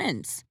with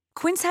Quince.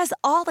 Quince has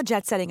all the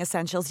jet-setting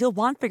essentials you'll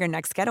want for your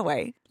next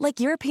getaway, like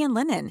European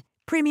linen,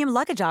 premium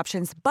luggage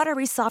options,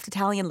 buttery soft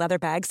Italian leather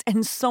bags,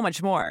 and so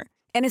much more.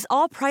 And is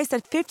all priced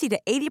at 50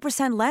 to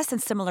 80% less than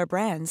similar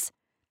brands.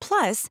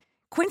 Plus,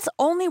 Quince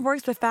only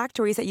works with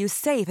factories that use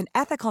safe and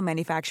ethical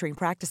manufacturing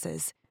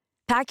practices.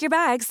 Pack your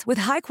bags with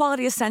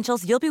high-quality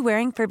essentials you'll be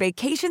wearing for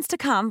vacations to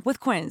come with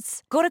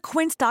Quince. Go to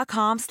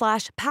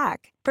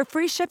quince.com/pack for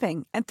free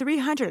shipping and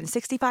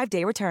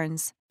 365-day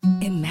returns.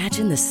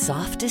 Imagine the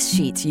softest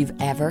sheets you've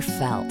ever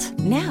felt.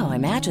 Now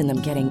imagine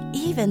them getting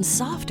even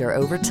softer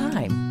over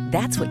time.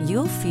 That's what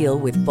you'll feel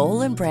with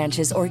Boll &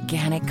 Branch's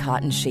organic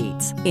cotton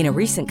sheets. In a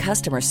recent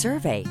customer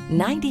survey,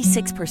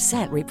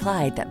 96%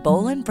 replied that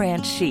Boll &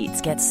 Branch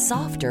sheets get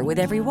softer with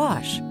every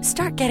wash.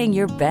 Start getting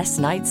your best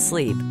night's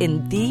sleep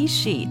in these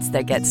sheets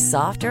that get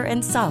softer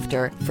and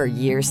softer for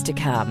years to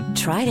come.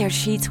 Try their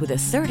sheets with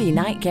a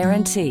 30-night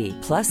guarantee.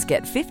 Plus,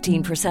 get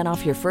 15%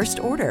 off your first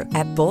order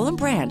at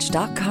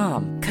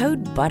bollandbranch.com.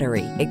 Code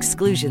BUTTERY.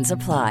 Exclusions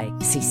apply.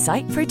 See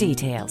site for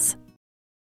details.